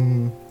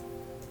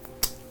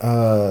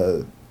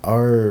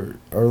our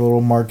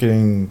little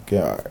marketing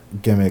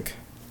gimmick.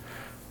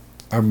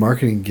 Our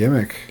marketing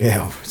gimmick.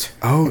 Yeah.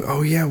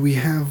 Oh yeah, we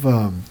have.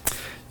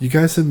 You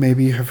guys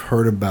have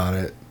heard about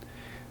it.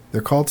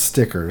 They're called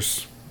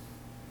stickers.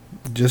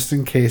 Just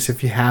in case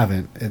if you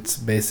haven't, it's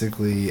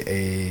basically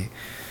a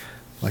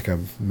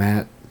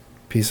matte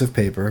piece of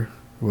paper,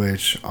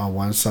 which on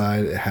one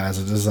side it has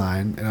a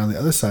design and on the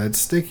other side it's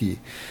sticky.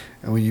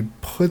 And when you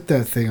put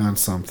that thing on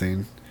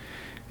something,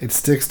 it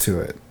sticks to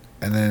it.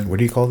 And then what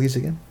do you call these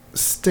again?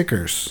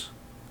 Stickers.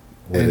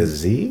 With a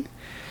Z?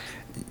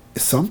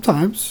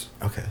 Sometimes.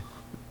 Okay.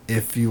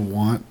 If you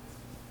want,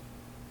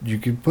 you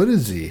can put a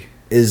Z.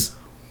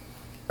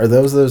 Are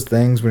those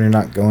things when you're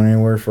not going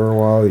anywhere for a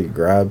while you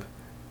grab?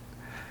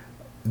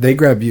 They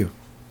grab you.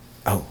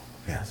 Oh,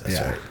 yeah,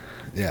 that's right.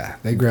 Yeah,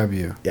 they grab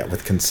you. Yeah,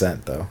 with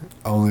consent, though.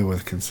 Only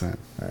with consent.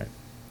 All right.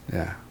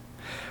 Yeah.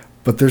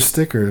 But they're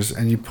stickers,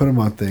 and you put them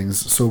on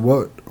things. So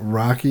what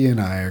Rocky and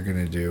I are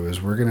going to do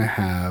is we're going to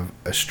have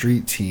a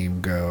street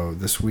team go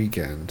this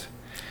weekend.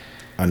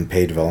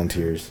 Unpaid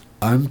volunteers.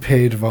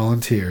 Unpaid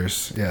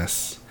volunteers,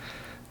 yes.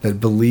 That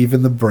believe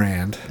in the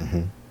brand.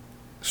 Mm-hmm.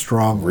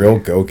 Strongly. Real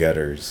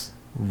go-getters.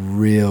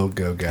 Real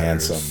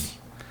go-getters. Handsome.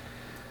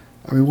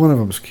 I mean, one of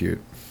them's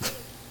cute.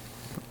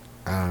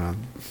 I don't know.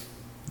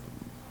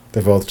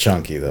 They're both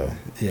chunky, though.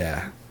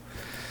 Yeah.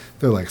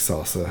 They're like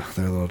salsa.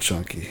 They're a little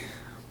chunky.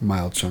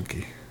 Mild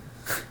chunky.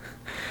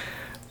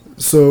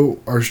 So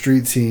our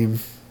street team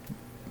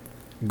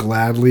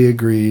gladly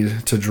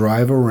agreed to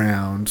drive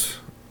around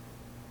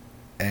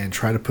and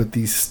try to put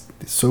these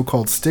the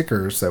so-called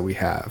stickers that we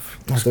have.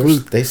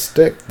 They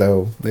stick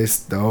though. They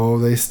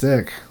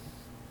stick.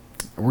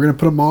 We're gonna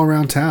put them all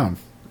around town.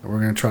 We're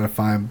gonna try to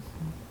find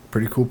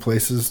pretty cool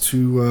places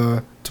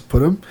to put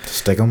them.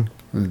 Stick them.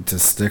 To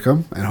stick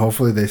them, and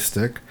hopefully they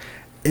stick.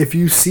 If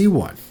you see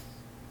one,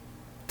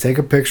 take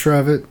a picture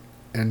of it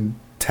and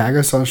tag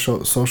us on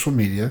social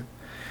media.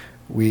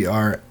 We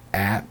are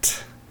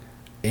at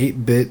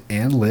 8-bit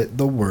and lit,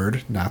 the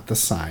word, not the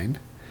sign.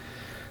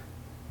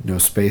 No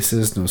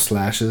spaces, no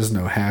slashes,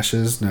 no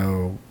hashes,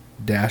 no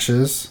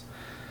dashes.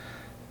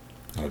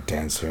 No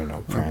Dancer,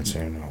 no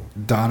Prancer, no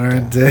Donner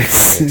and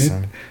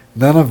Dixon.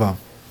 None of them.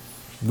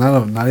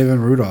 Not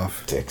even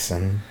Rudolph.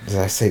 Dixon. Did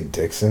I say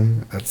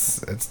Dixon?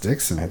 It's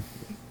Dixon.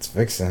 It's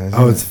Vixen, isn't it?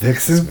 Oh, it's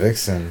Vixen? It's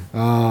Vixen.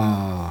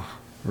 Oh,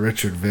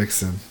 Richard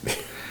Vixen.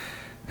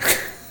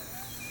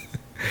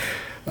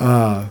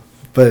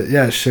 But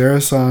yeah, share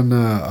us on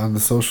the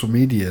social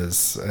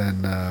medias,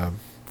 and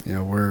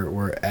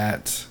we're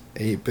at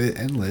 8-bit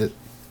and lit,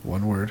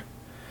 one word.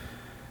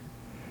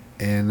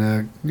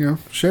 And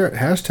share it,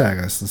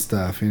 hashtag us and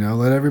stuff.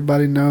 Let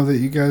everybody know that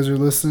you guys are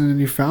listening and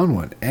you found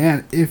one.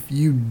 And if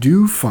you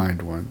do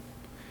find one,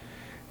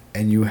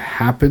 and you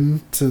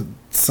happen to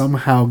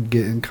somehow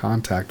get in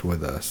contact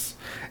with us,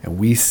 and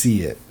we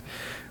see it,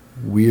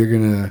 we are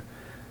gonna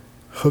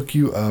hook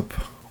you up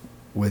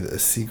with a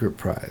secret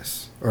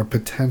prize or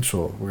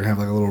potential. We're gonna have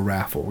like a little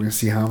raffle. We're gonna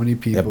see how many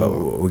people. Yeah,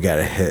 but we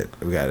gotta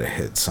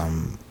hit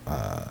some.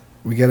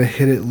 We gotta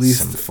hit at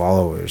least some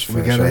followers first.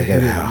 We gotta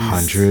hit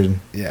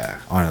 100. Yeah.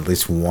 On at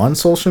least one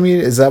social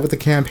media. Is that what the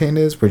campaign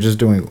is? We're just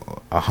doing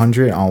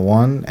 100 on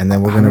one, and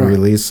then we're gonna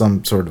release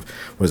some sort of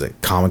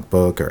comic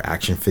book or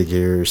action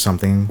figure or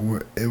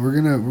something. We're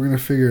gonna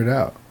figure it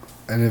out,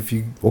 and if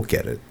you we'll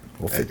get it.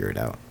 We'll figure it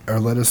out. Or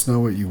let us know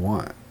what you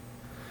want.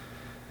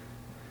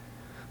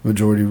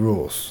 Majority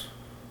rules.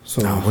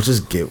 So no, we'll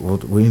just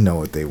we know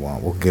what they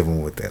want. We'll give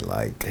them what they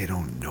like. They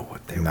don't know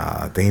what they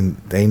want.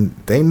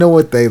 They know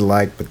what they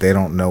like, but they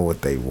don't know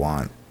what they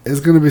want.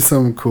 It's gonna be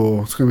something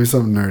cool. It's gonna be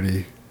something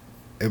nerdy.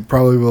 It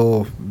probably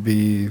will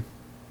be.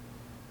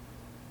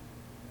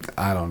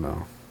 I don't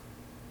know.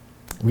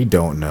 We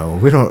don't know.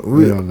 We don't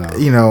know.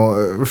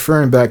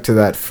 Referring back to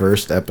that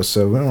first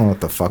episode, we don't know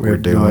what the fuck we're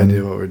doing. We have no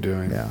idea what we're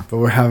doing. Yeah, but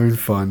we're having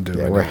fun doing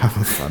it. Yeah, we're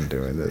having fun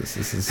doing this.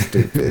 This is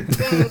stupid.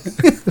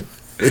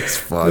 It's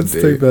fun, Let's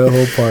take that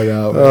whole part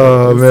out.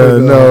 Oh,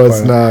 man. No, it's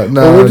not.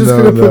 No, we're just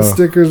going to put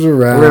stickers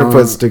around. We're going to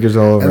put stickers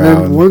all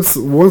around. And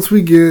then once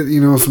we get,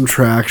 some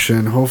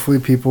traction, hopefully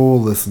people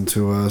will listen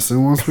to us.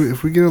 And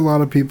if we get a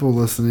lot of people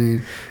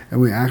listening and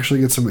we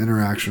actually get some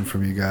interaction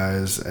from you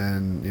guys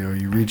and,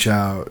 you reach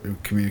out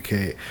and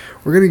communicate,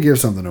 we're going to give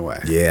something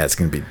away. Yeah, it's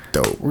going to be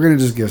dope. We're going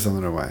to just give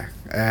something away.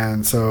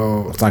 And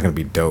so... It's not going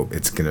to be dope.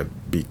 It's going to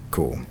be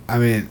cool. I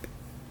don't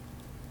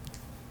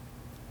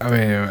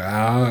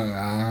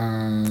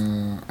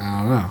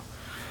know.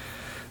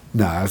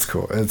 Nah, it's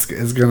cool. It's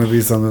gonna be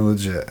something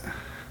legit.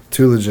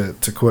 Too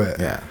legit to quit.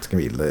 Yeah, it's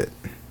gonna be lit.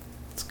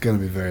 It's gonna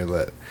be very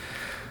lit.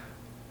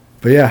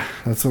 But yeah,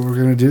 that's what we're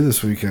gonna do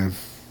this weekend.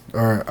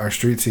 Or our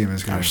street team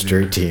is gonna do. Our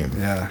street team.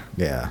 Yeah.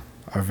 Yeah.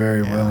 Our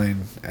very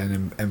willing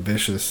and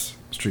ambitious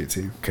street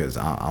team. Because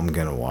I'm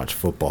gonna watch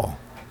football.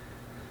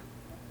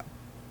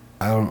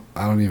 I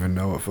don't even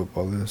know what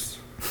football is.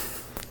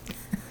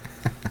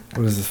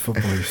 What is this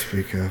football you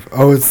speak of?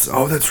 Oh,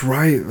 that's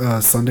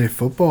right. Sunday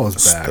football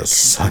is back.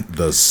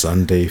 The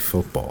Sunday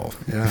football.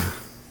 Yeah,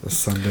 the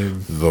Sunday.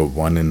 The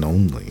one and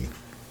only.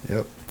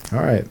 Yep. All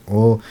right.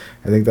 Well,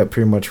 I think that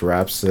pretty much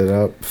wraps it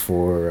up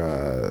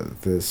for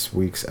this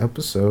week's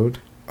episode.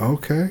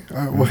 Okay. All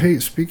right. Well, hey,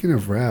 speaking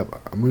of rap,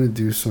 I'm going to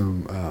do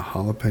some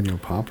jalapeno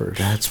poppers.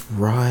 That's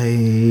right.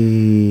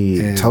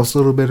 And tell us a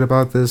little bit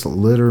about this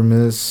lit or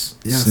miss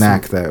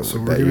snack that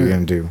you're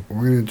going to do.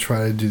 We're going to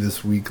try to do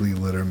this weekly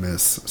lit or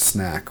miss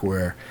snack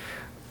where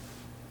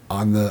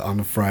on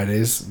the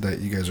Fridays that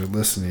you guys are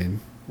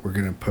listening, we're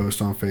going to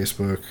post on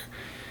Facebook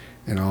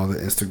and all the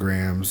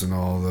Instagrams and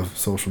all the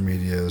social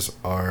medias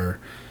our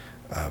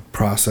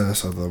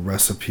process of the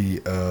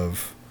recipe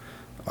of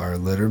our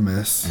lit or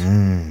miss.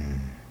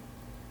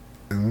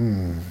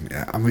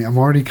 Yeah, I'm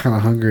already kind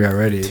of hungry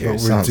already. Dude,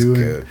 sounds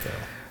good, though.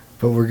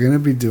 But we're gonna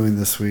be doing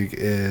this week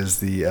is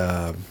the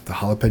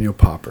jalapeno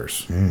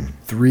poppers.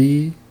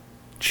 3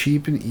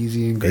 cheap and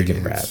easy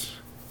ingredients.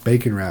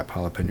 Bacon wrap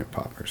jalapeno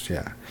poppers.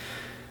 Yeah.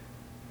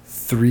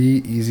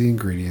 3 easy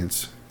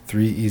ingredients.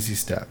 3 easy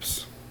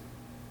steps.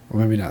 Or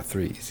maybe not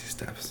 3 easy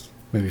steps.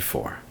 Maybe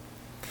 4.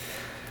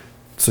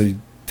 So you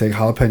take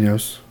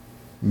jalapenos.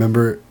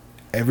 Remember,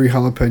 every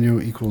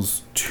jalapeno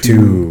equals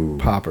 2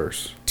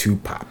 poppers. 2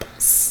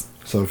 poppers.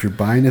 So if you're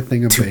buying a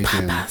thing of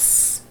bacon,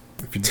 poppers.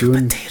 If you're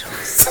doing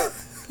potatoes,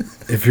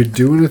 if you're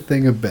doing a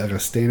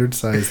standard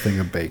size thing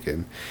of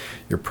bacon,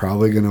 you're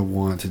probably gonna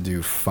want to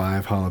do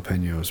 5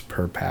 jalapenos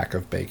per pack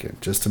of bacon,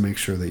 just to make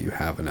sure that you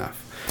have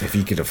enough. If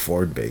you could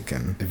afford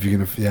bacon. If you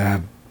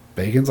can,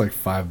 bacon's like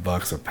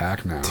 $5 a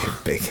pack now.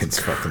 Dude, bacon's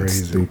fucking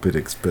stupid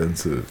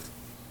expensive.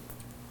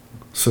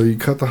 So you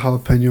cut the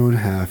jalapeno in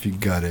half, you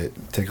gut it,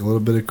 take a little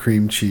bit of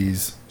cream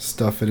cheese,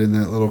 stuff it in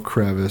that little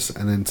crevice,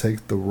 and then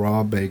take the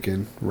raw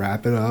bacon,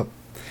 wrap it up,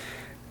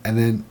 and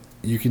then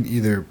you can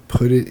either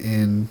put it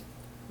in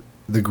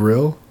the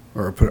grill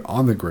or put it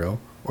on the grill,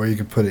 or you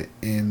can put it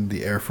in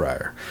the air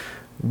fryer.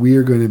 We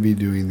are going to be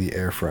doing the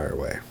air fryer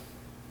way.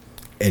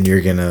 And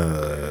you're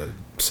gonna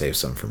save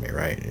some for me,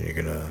 right? And you're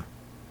gonna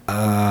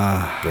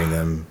bring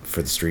them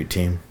for the street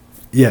team.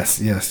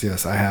 Yes.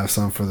 I have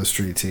some for the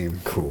street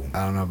team. Cool.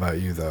 I don't know about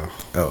you though.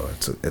 Oh,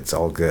 it's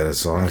all good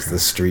as long as the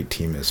street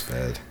team is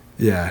fed.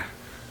 Yeah,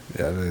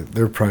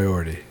 they're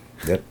priority.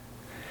 Yep.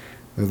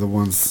 They're the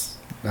ones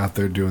out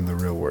there doing the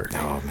real work.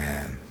 Oh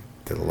man,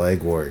 the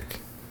leg work.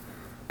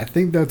 I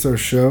think that's our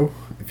show.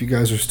 If you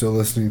guys are still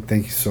listening,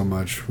 thank you so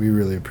much. We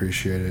really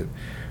appreciate it.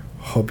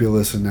 Hope you'll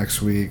listen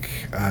next week.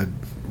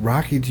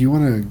 Rocky, do you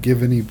want to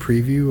give any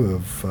preview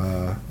of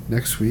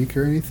next week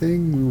or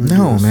anything?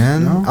 No,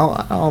 man. No?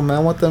 Oh, man, I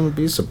want them to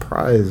be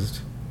surprised.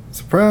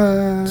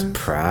 Surprise!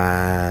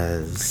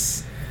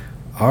 Surprise.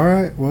 All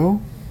right,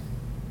 well,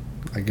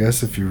 I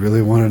guess if you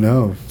really want to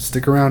know,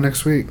 stick around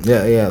next week.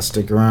 Yeah,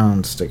 stick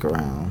around.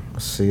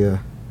 See ya.